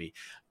inspiration would be.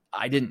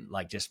 I didn't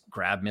just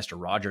grab Mr.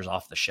 Rogers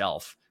off the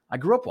shelf. I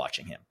grew up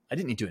watching him. I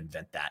didn't need to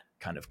invent that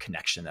kind of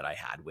connection that I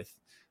had with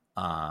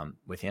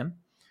him.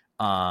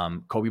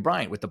 Kobe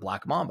Bryant with the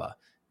Black Mamba,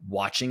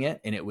 watching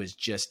it, and it was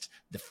just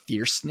the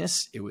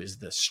fierceness. It was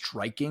the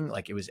striking,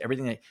 it was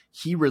everything that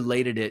he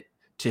related it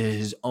to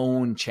his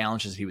own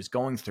challenges he was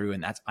going through.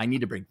 And I need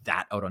to bring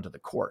that out onto the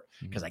court,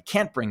 because I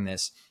can't bring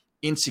this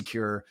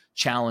insecure,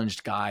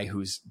 challenged guy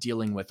who's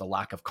dealing with a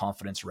lack of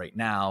confidence right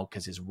now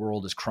because his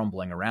world is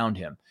crumbling around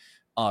him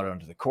out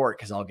onto the court,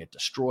 because I'll get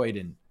destroyed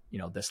in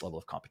this level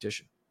of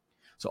competition.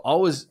 So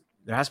always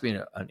there has to be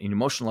an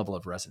emotional level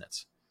of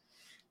resonance.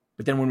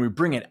 But then when we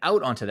bring it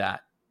out onto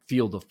that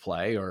field of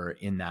play or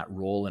in that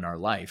role in our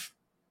life,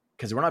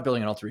 because we're not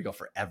building an alter ego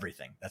for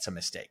everything. That's a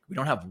mistake. We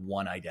don't have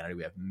one identity.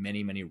 We have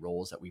many, many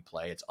roles that we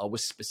play. It's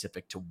always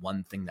specific to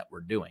one thing that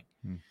we're doing,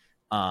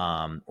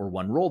 or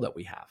one role that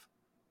we have.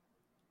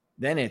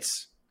 Then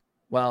it's,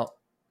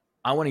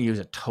 I want to use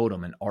a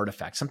totem, an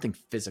artifact, something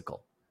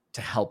physical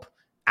to help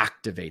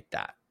activate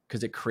that,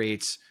 because it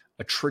creates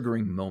a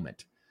triggering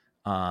moment.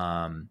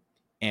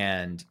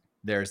 And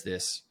there's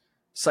this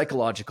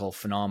psychological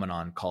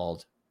phenomenon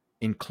called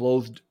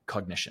enclothed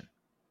cognition,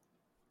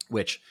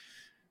 which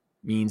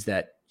means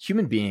that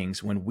human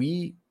beings, when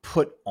we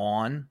put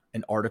on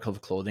an article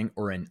of clothing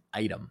or an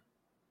item,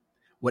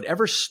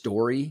 whatever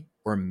story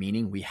or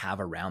meaning we have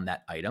around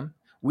that item,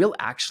 we'll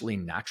actually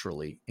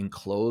naturally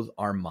enclose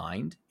our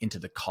mind into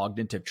the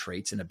cognitive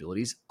traits and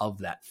abilities of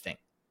that thing.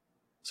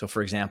 So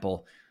for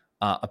example,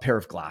 a pair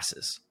of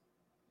glasses.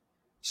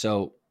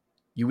 So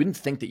you wouldn't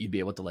think that you'd be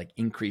able to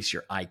increase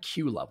your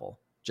IQ level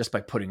just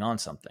by putting on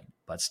something.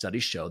 But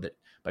studies show that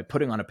by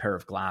putting on a pair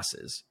of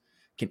glasses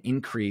can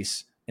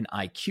increase an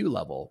IQ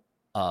level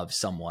of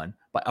someone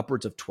by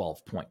upwards of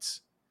 12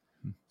 points.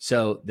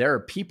 So there are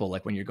people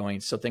like when you're going,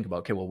 so think about,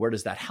 okay, well, where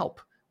does that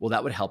help? Well,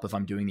 that would help if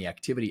I'm doing the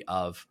activity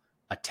of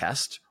a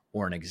test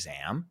or an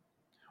exam,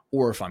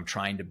 or if I'm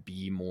trying to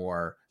be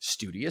more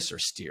studious or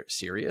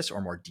serious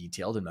or more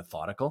detailed and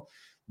methodical.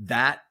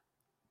 That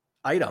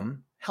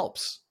item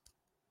helps.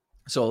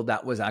 So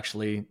that was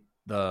actually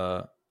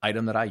the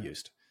item that I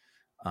used.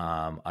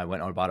 I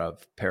went and bought a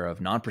pair of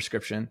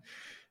non-prescription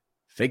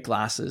fake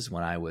glasses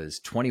when I was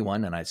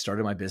 21 and I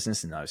started my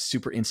business, and I was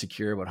super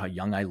insecure about how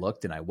young I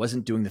looked, and I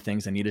wasn't doing the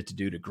things I needed to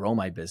do to grow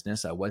my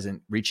business. I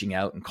wasn't reaching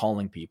out and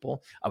calling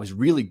people. I was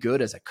really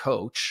good as a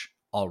coach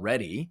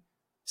already,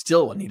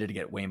 still needed to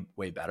get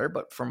way better.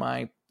 But for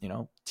my,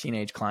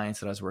 teenage clients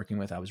that I was working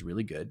with, I was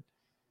really good,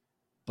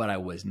 but I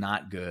was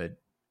not good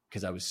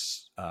because I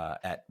was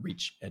at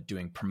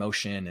doing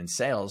promotion and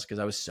sales because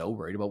I was so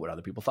worried about what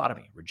other people thought of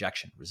me,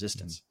 rejection,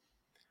 resistance.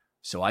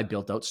 Mm-hmm. So I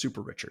built out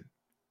Super Richard,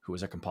 who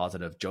was a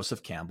composite of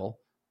Joseph Campbell,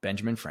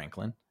 Benjamin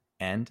Franklin,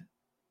 and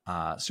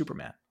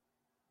Superman.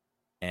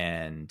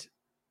 And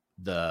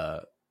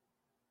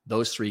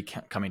those three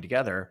coming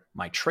together,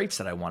 my traits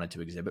that I wanted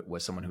to exhibit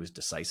was someone who was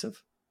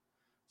decisive,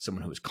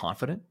 someone who was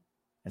confident,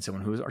 and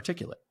someone who was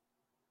articulate.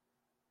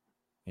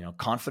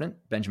 Confident,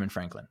 Benjamin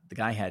Franklin. The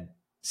guy had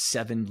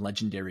 7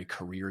 legendary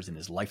careers in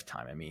his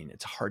lifetime. I mean,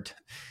 it's hard.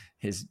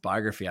 His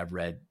biography I've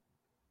read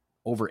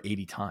over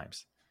 80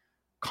 times.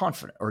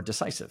 Confident or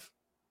decisive,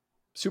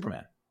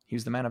 Superman. He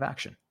was the man of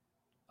action.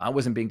 I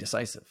wasn't being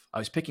decisive. I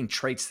was picking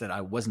traits that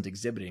I wasn't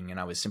exhibiting, and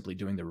I was simply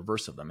doing the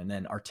reverse of them. And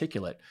then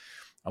articulate.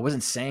 I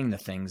wasn't saying the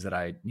things that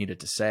I needed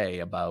to say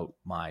about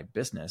my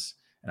business,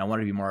 and I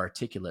wanted to be more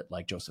articulate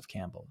like Joseph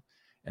Campbell.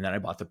 And then I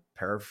bought the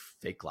pair of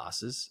fake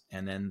glasses,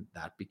 and then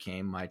that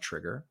became my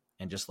trigger.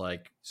 And just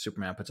like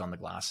Superman puts on the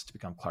glasses to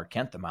become Clark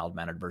Kent, the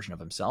mild-mannered version of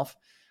himself,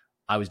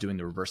 I was doing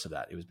the reverse of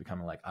that. It was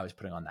becoming like I was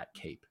putting on that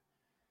cape.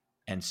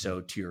 And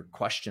so to your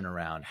question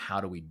around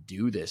how do we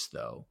do this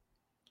though?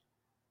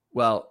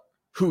 Well,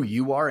 who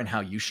you are and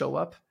how you show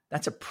up,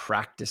 that's a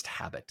practiced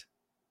habit.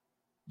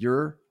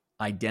 Your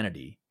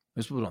identity,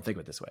 most people don't think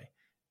of it this way.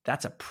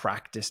 That's a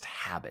practiced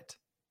habit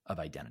of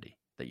identity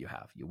that you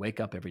have. You wake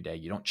up every day,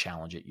 you don't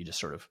challenge it, you just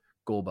sort of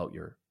go about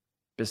your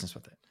business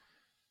with it.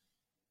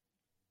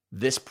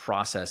 This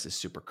process is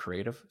super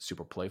creative,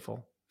 super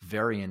playful,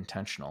 very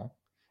intentional,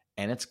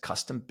 and it's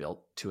custom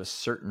built to a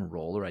certain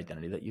role or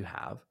identity that you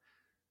have,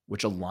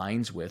 which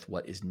aligns with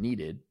what is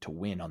needed to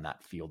win on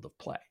that field of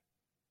play.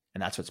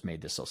 And that's what's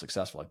made this so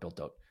successful. I've built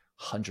out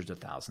hundreds of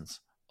thousands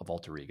of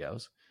alter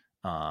egos.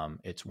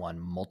 It's won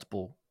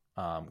multiple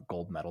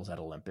gold medals at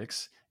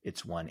Olympics.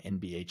 It's won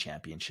NBA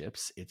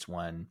championships. It's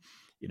won,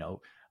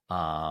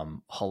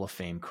 Hall of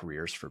Fame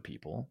careers for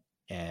people.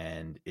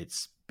 And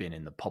it's been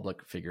in the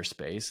public figure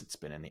space. It's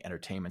been in the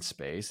entertainment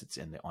space. It's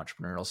in the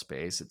entrepreneurial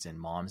space. It's in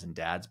moms and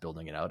dads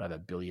building it out. I've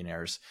had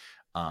billionaires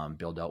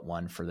build out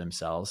one for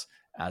themselves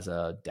as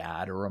a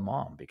dad or a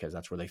mom, because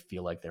that's where they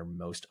feel like they're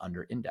most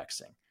under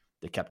indexing.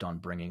 They kept on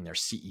bringing their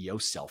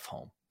CEO self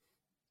home.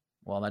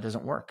 Well, that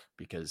doesn't work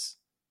because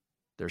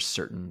there's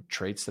certain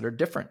traits that are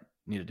different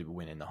needed to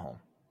win in the home.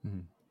 Mm-hmm.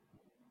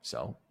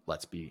 So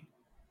let's be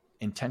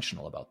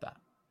intentional about that.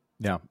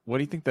 Yeah. What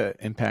do you think the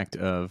impact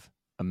of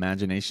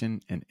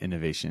imagination and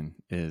innovation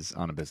is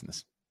on a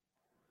business?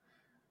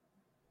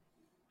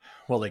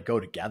 Well, they go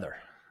together.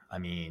 I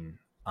mean,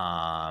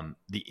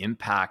 the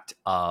impact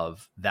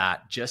of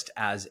that just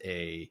as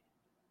a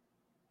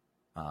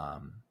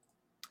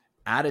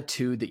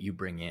attitude that you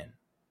bring in,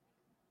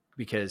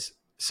 because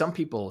some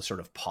people sort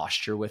of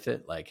posture with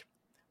it like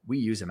we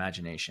use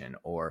imagination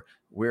or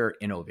we're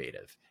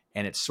innovative,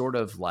 and it's sort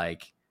of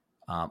like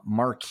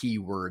marquee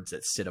words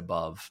that sit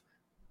above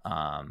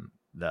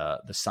the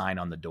sign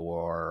on the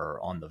door or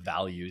on the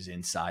values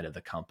inside of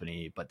the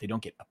company, but they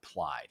don't get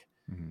applied.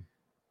 Mm-hmm.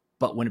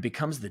 But when it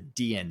becomes the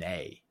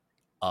DNA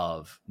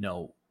of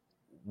no,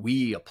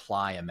 we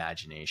apply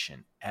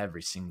imagination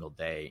every single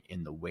day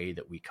in the way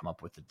that we come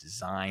up with the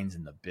designs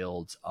and the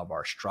builds of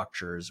our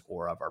structures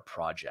or of our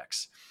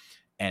projects.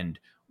 And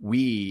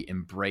we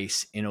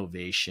embrace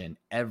innovation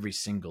every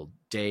single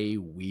day,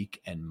 week,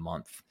 and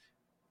month.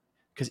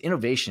 Because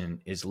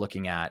innovation is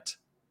looking at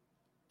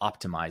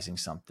optimizing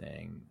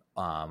something,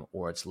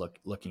 or it's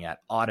looking at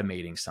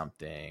automating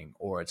something,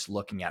 or it's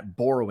looking at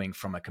borrowing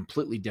from a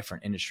completely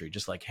different industry,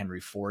 just like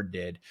Henry Ford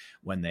did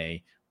when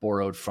they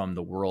borrowed from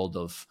the world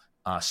of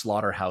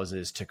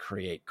slaughterhouses to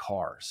create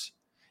cars.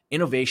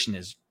 Innovation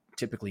is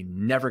typically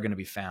never going to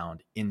be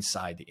found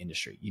inside the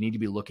industry. You need to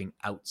be looking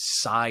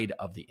outside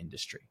of the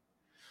industry.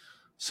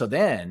 So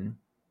then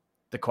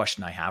the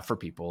question I have for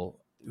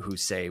people who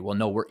say, well,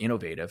 no, we're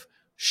innovative.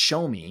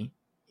 Show me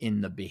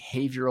in the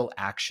behavioral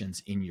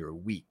actions in your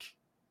week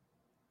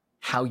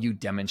how you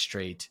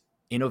demonstrate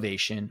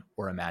innovation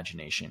or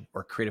imagination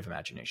or creative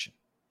imagination.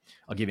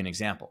 I'll give you an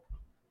example.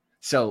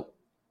 So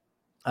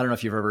I don't know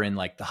if you've ever in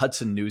like the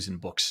Hudson News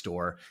and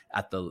Bookstore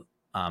at the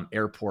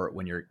airport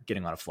when you're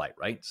getting on a flight,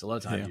 right? So a lot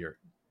of times you're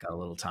got a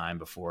little time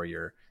before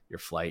your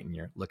flight and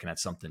you're looking at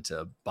something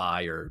to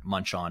buy or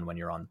munch on when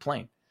you're on the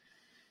plane.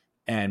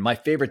 And my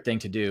favorite thing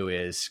to do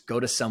is go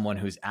to someone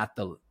who's at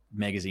the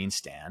magazine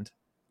stand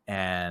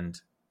and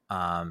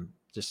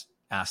just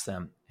ask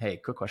them, hey,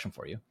 quick question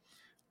for you.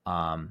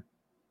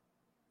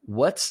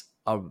 What's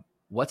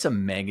a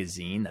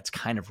magazine that's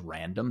kind of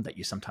random that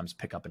you sometimes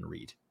pick up and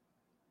read?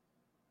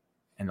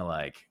 And they're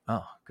like,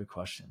 oh, good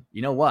question.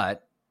 You know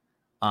what?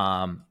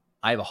 I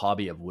have a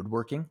hobby of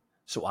woodworking.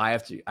 So I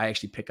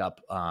actually pick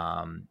up,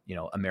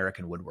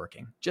 American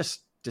woodworking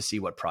just to see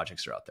what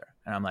projects are out there.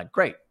 And I'm like,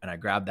 great. And I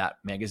grab that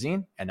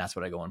magazine and that's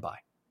what I go and buy.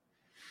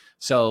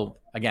 So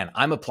again,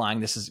 I'm applying,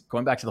 this is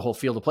going back to the whole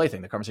field of play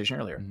thing, the conversation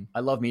earlier. Mm-hmm. I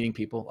love meeting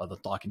people. I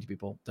love talking to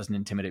people. Doesn't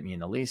intimidate me in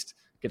the least.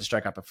 Get to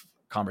strike up a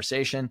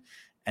conversation.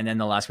 And then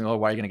they'll ask me, oh,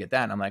 why are you going to get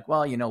that? And I'm like,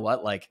 well, you know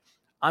what? Like,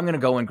 I'm going to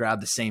go and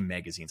grab the same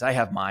magazines. I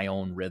have my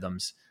own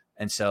rhythms.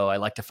 And so I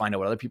like to find out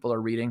what other people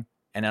are reading.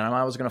 And then I'm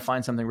always going to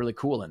find something really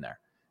cool in there.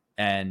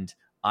 And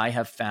I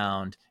have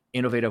found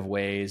innovative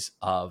ways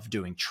of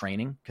doing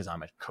training because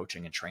I'm a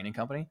coaching and training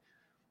company.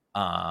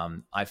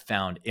 I've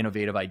found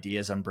innovative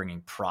ideas on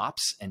bringing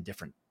props and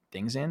different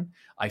things in.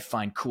 I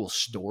find cool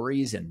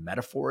stories and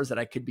metaphors that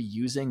I could be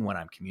using when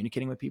I'm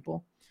communicating with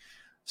people.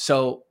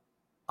 So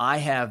I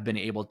have been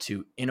able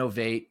to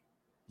innovate,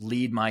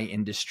 lead my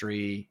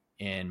industry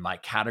in my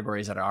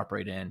categories that I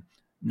operate in,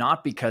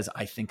 not because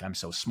I think I'm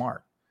so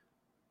smart,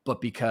 but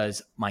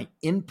because my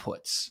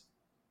inputs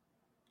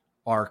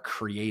are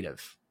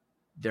creative.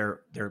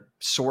 They're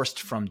sourced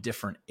from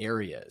different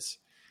areas.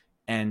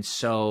 And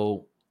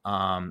so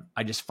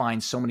I just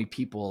find so many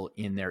people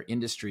in their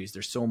industries,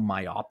 they're so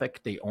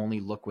myopic. They only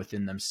look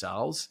within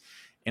themselves.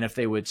 And if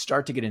they would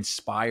start to get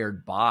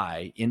inspired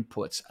by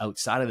inputs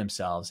outside of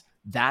themselves,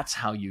 that's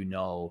how you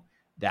know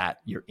that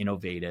you're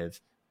innovative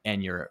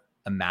and you're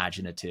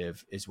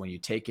imaginative, is when you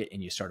take it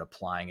and you start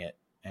applying it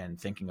and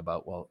thinking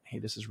about, well, hey,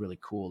 this is really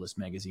cool, this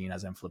magazine,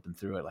 as I'm flipping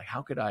through it. Like,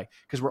 how could I,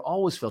 because we're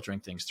always filtering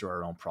things through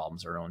our own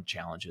problems, our own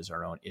challenges,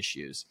 our own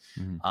issues.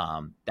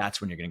 Mm-hmm. That's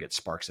when you're going to get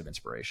sparks of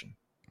inspiration.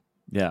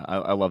 Yeah,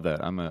 I love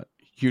that. I'm a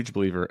huge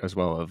believer as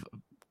well of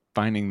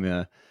finding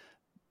the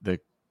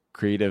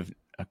creative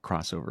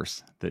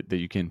crossovers that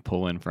you can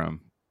pull in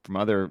from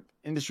other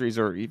industries,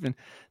 or even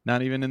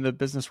not even in the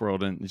business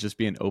world, and just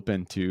being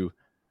open to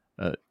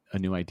a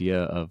new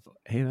idea of,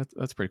 hey,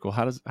 that's pretty cool.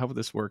 How would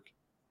this work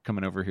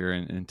coming over here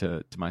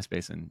into my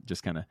space, and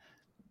just kind of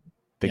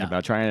thinking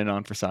about trying it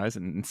on for size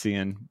and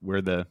seeing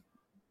where the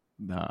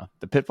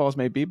pitfalls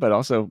may be, but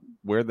also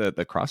where the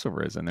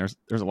crossover is. And there's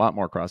a lot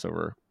more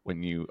crossover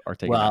when you are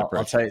taking that approach.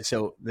 I'll tell you.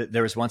 So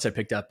there was once I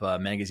picked up a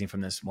magazine from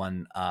this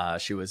one.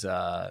 She was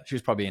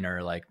probably in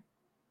her like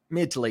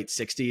mid to late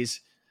 60s.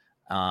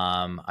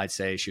 I'd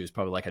say she was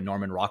probably like a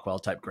Norman Rockwell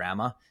type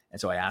grandma. And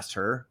so I asked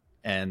her,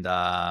 and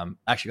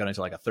actually got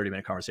into like a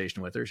 30-minute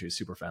conversation with her. She was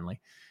super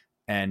friendly.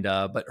 And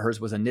but hers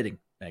was a knitting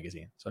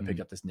magazine. So I picked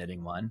up this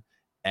knitting one,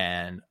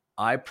 and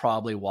I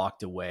probably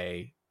walked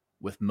away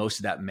with most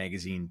of that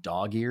magazine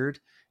dog-eared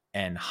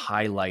and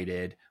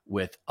highlighted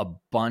with a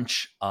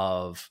bunch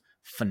of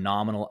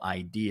phenomenal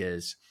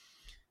ideas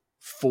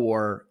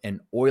for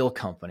an oil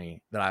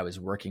company that I was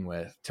working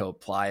with to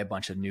apply a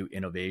bunch of new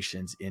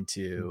innovations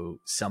into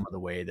some of the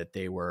way that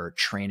they were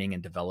training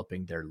and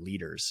developing their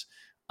leaders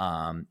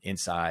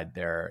inside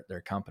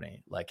their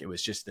company. Like, it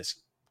was just this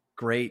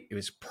great, it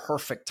was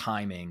perfect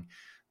timing,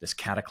 this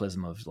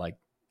cataclysm of like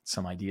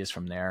some ideas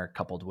from there,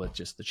 coupled with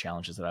just the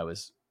challenges that I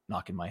was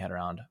knocking my head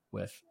around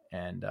with.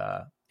 And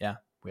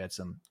we had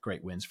some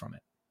great wins from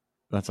it.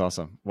 That's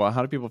awesome. Well,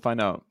 how do people find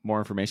out more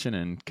information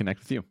and connect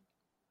with you?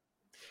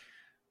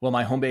 Well,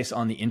 my home base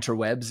on the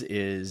interwebs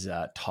is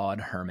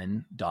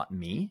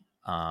toddherman.me.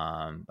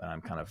 And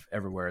I'm kind of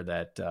everywhere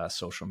that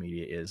social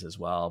media is as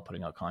well,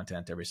 putting out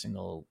content every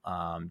single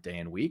day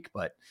and week.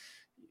 But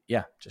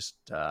yeah, just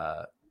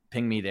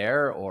ping me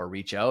there, or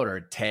reach out, or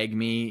tag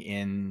me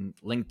in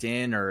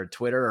LinkedIn or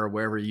Twitter or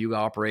wherever you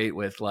operate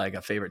with like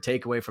a favorite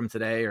takeaway from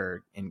today,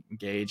 or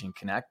engage and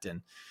connect.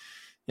 And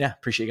yeah,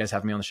 appreciate you guys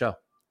having me on the show.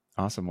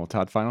 Awesome. Well,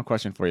 Todd, final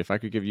question for you. If I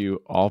could give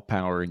you all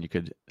power and you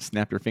could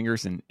snap your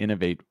fingers and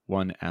innovate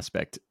one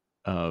aspect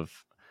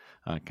of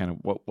kind of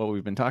what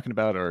we've been talking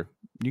about, or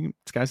you can,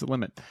 sky's the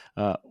limit,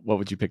 what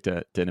would you pick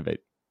to innovate?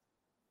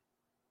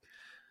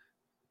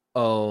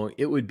 Oh,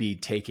 it would be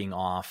taking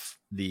off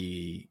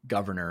the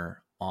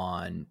governor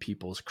on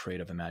people's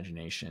creative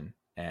imagination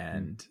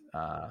and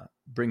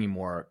bringing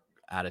more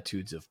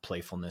attitudes of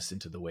playfulness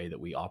into the way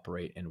that we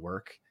operate and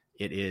work.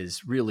 It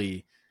is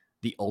really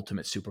the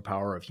ultimate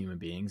superpower of human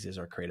beings, is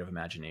our creative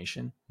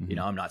imagination. Mm-hmm. You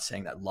know, I'm not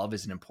saying that love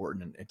isn't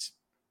important, and it's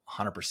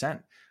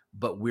 100%,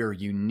 but we're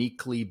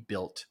uniquely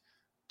built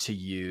to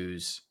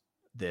use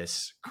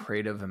this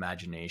creative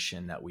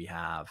imagination that we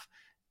have,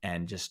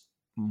 and just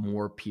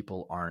more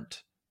people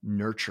aren't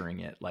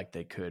nurturing it like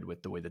they could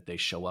with the way that they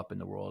show up in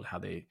the world, how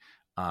they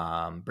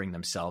bring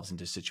themselves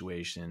into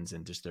situations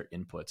and just their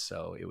inputs.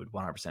 So it would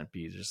 100%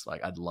 be just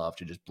like, I'd love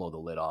to just blow the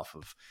lid off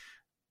of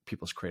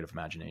people's creative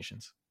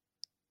imaginations.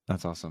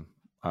 That's awesome.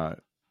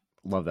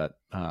 Love that.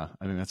 I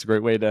think that's a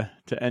great way to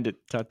end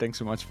it. Todd, thanks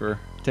so much for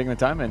taking the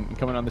time and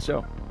coming on the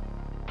show.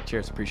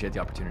 Cheers. Appreciate the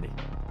opportunity.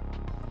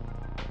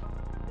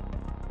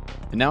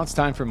 And now it's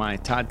time for my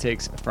Todd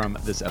takes from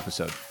this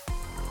episode.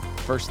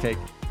 First take,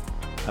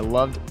 I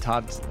loved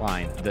Todd's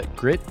line that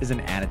grit is an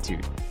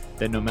attitude,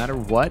 that no matter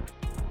what,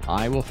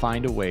 I will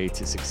find a way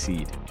to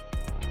succeed.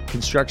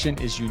 Construction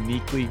is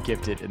uniquely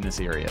gifted in this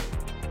area.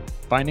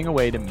 Finding a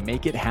way to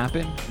make it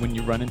happen when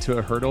you run into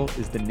a hurdle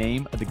is the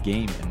name of the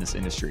game in this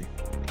industry.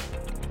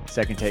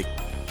 Second take,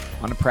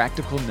 on a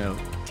practical note,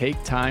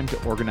 take time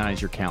to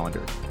organize your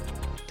calendar.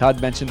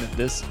 Todd mentioned that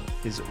this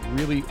is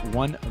really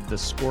one of the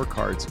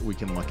scorecards we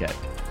can look at.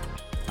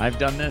 I've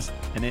done this,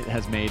 and it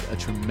has made a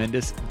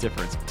tremendous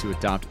difference to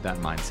adopt that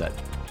mindset.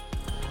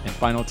 And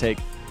final take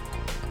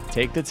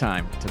the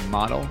time to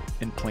model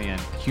and plan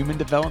human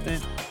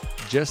development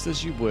just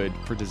as you would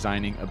for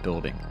designing a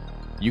building.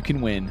 You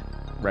can win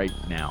right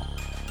now.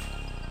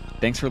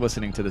 Thanks for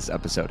listening to this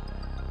episode.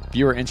 If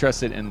you are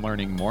interested in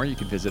learning more, you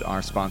can visit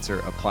our sponsor,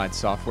 Applied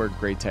Software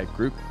Great Tech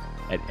Group,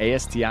 at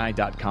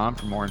asti.com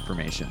for more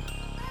information.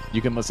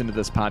 You can listen to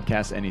this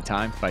podcast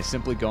anytime by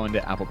simply going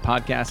to Apple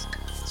Podcasts,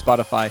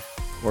 Spotify,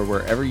 or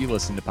wherever you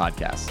listen to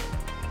podcasts.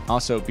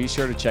 Also, be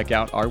sure to check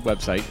out our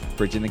website,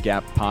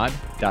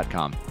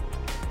 bridgingthegappod.com.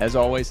 As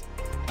always,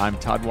 I'm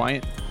Todd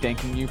Weyandt,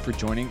 thanking you for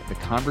joining the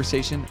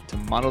conversation to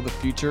model the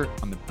future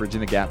on the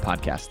Bridging the Gap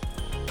podcast.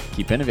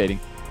 Keep innovating.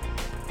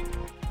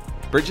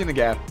 Bridging the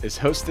Gap is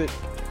hosted,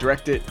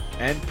 directed,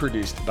 and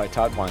produced by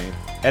Todd Weyandt,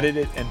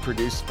 edited and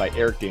produced by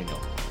Eric Daniel.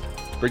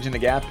 Bridging the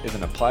Gap is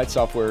an Applied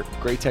Software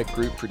Great Tech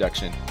Group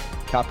production.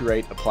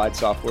 Copyright Applied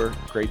Software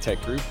Great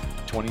Tech Group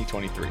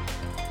 2023.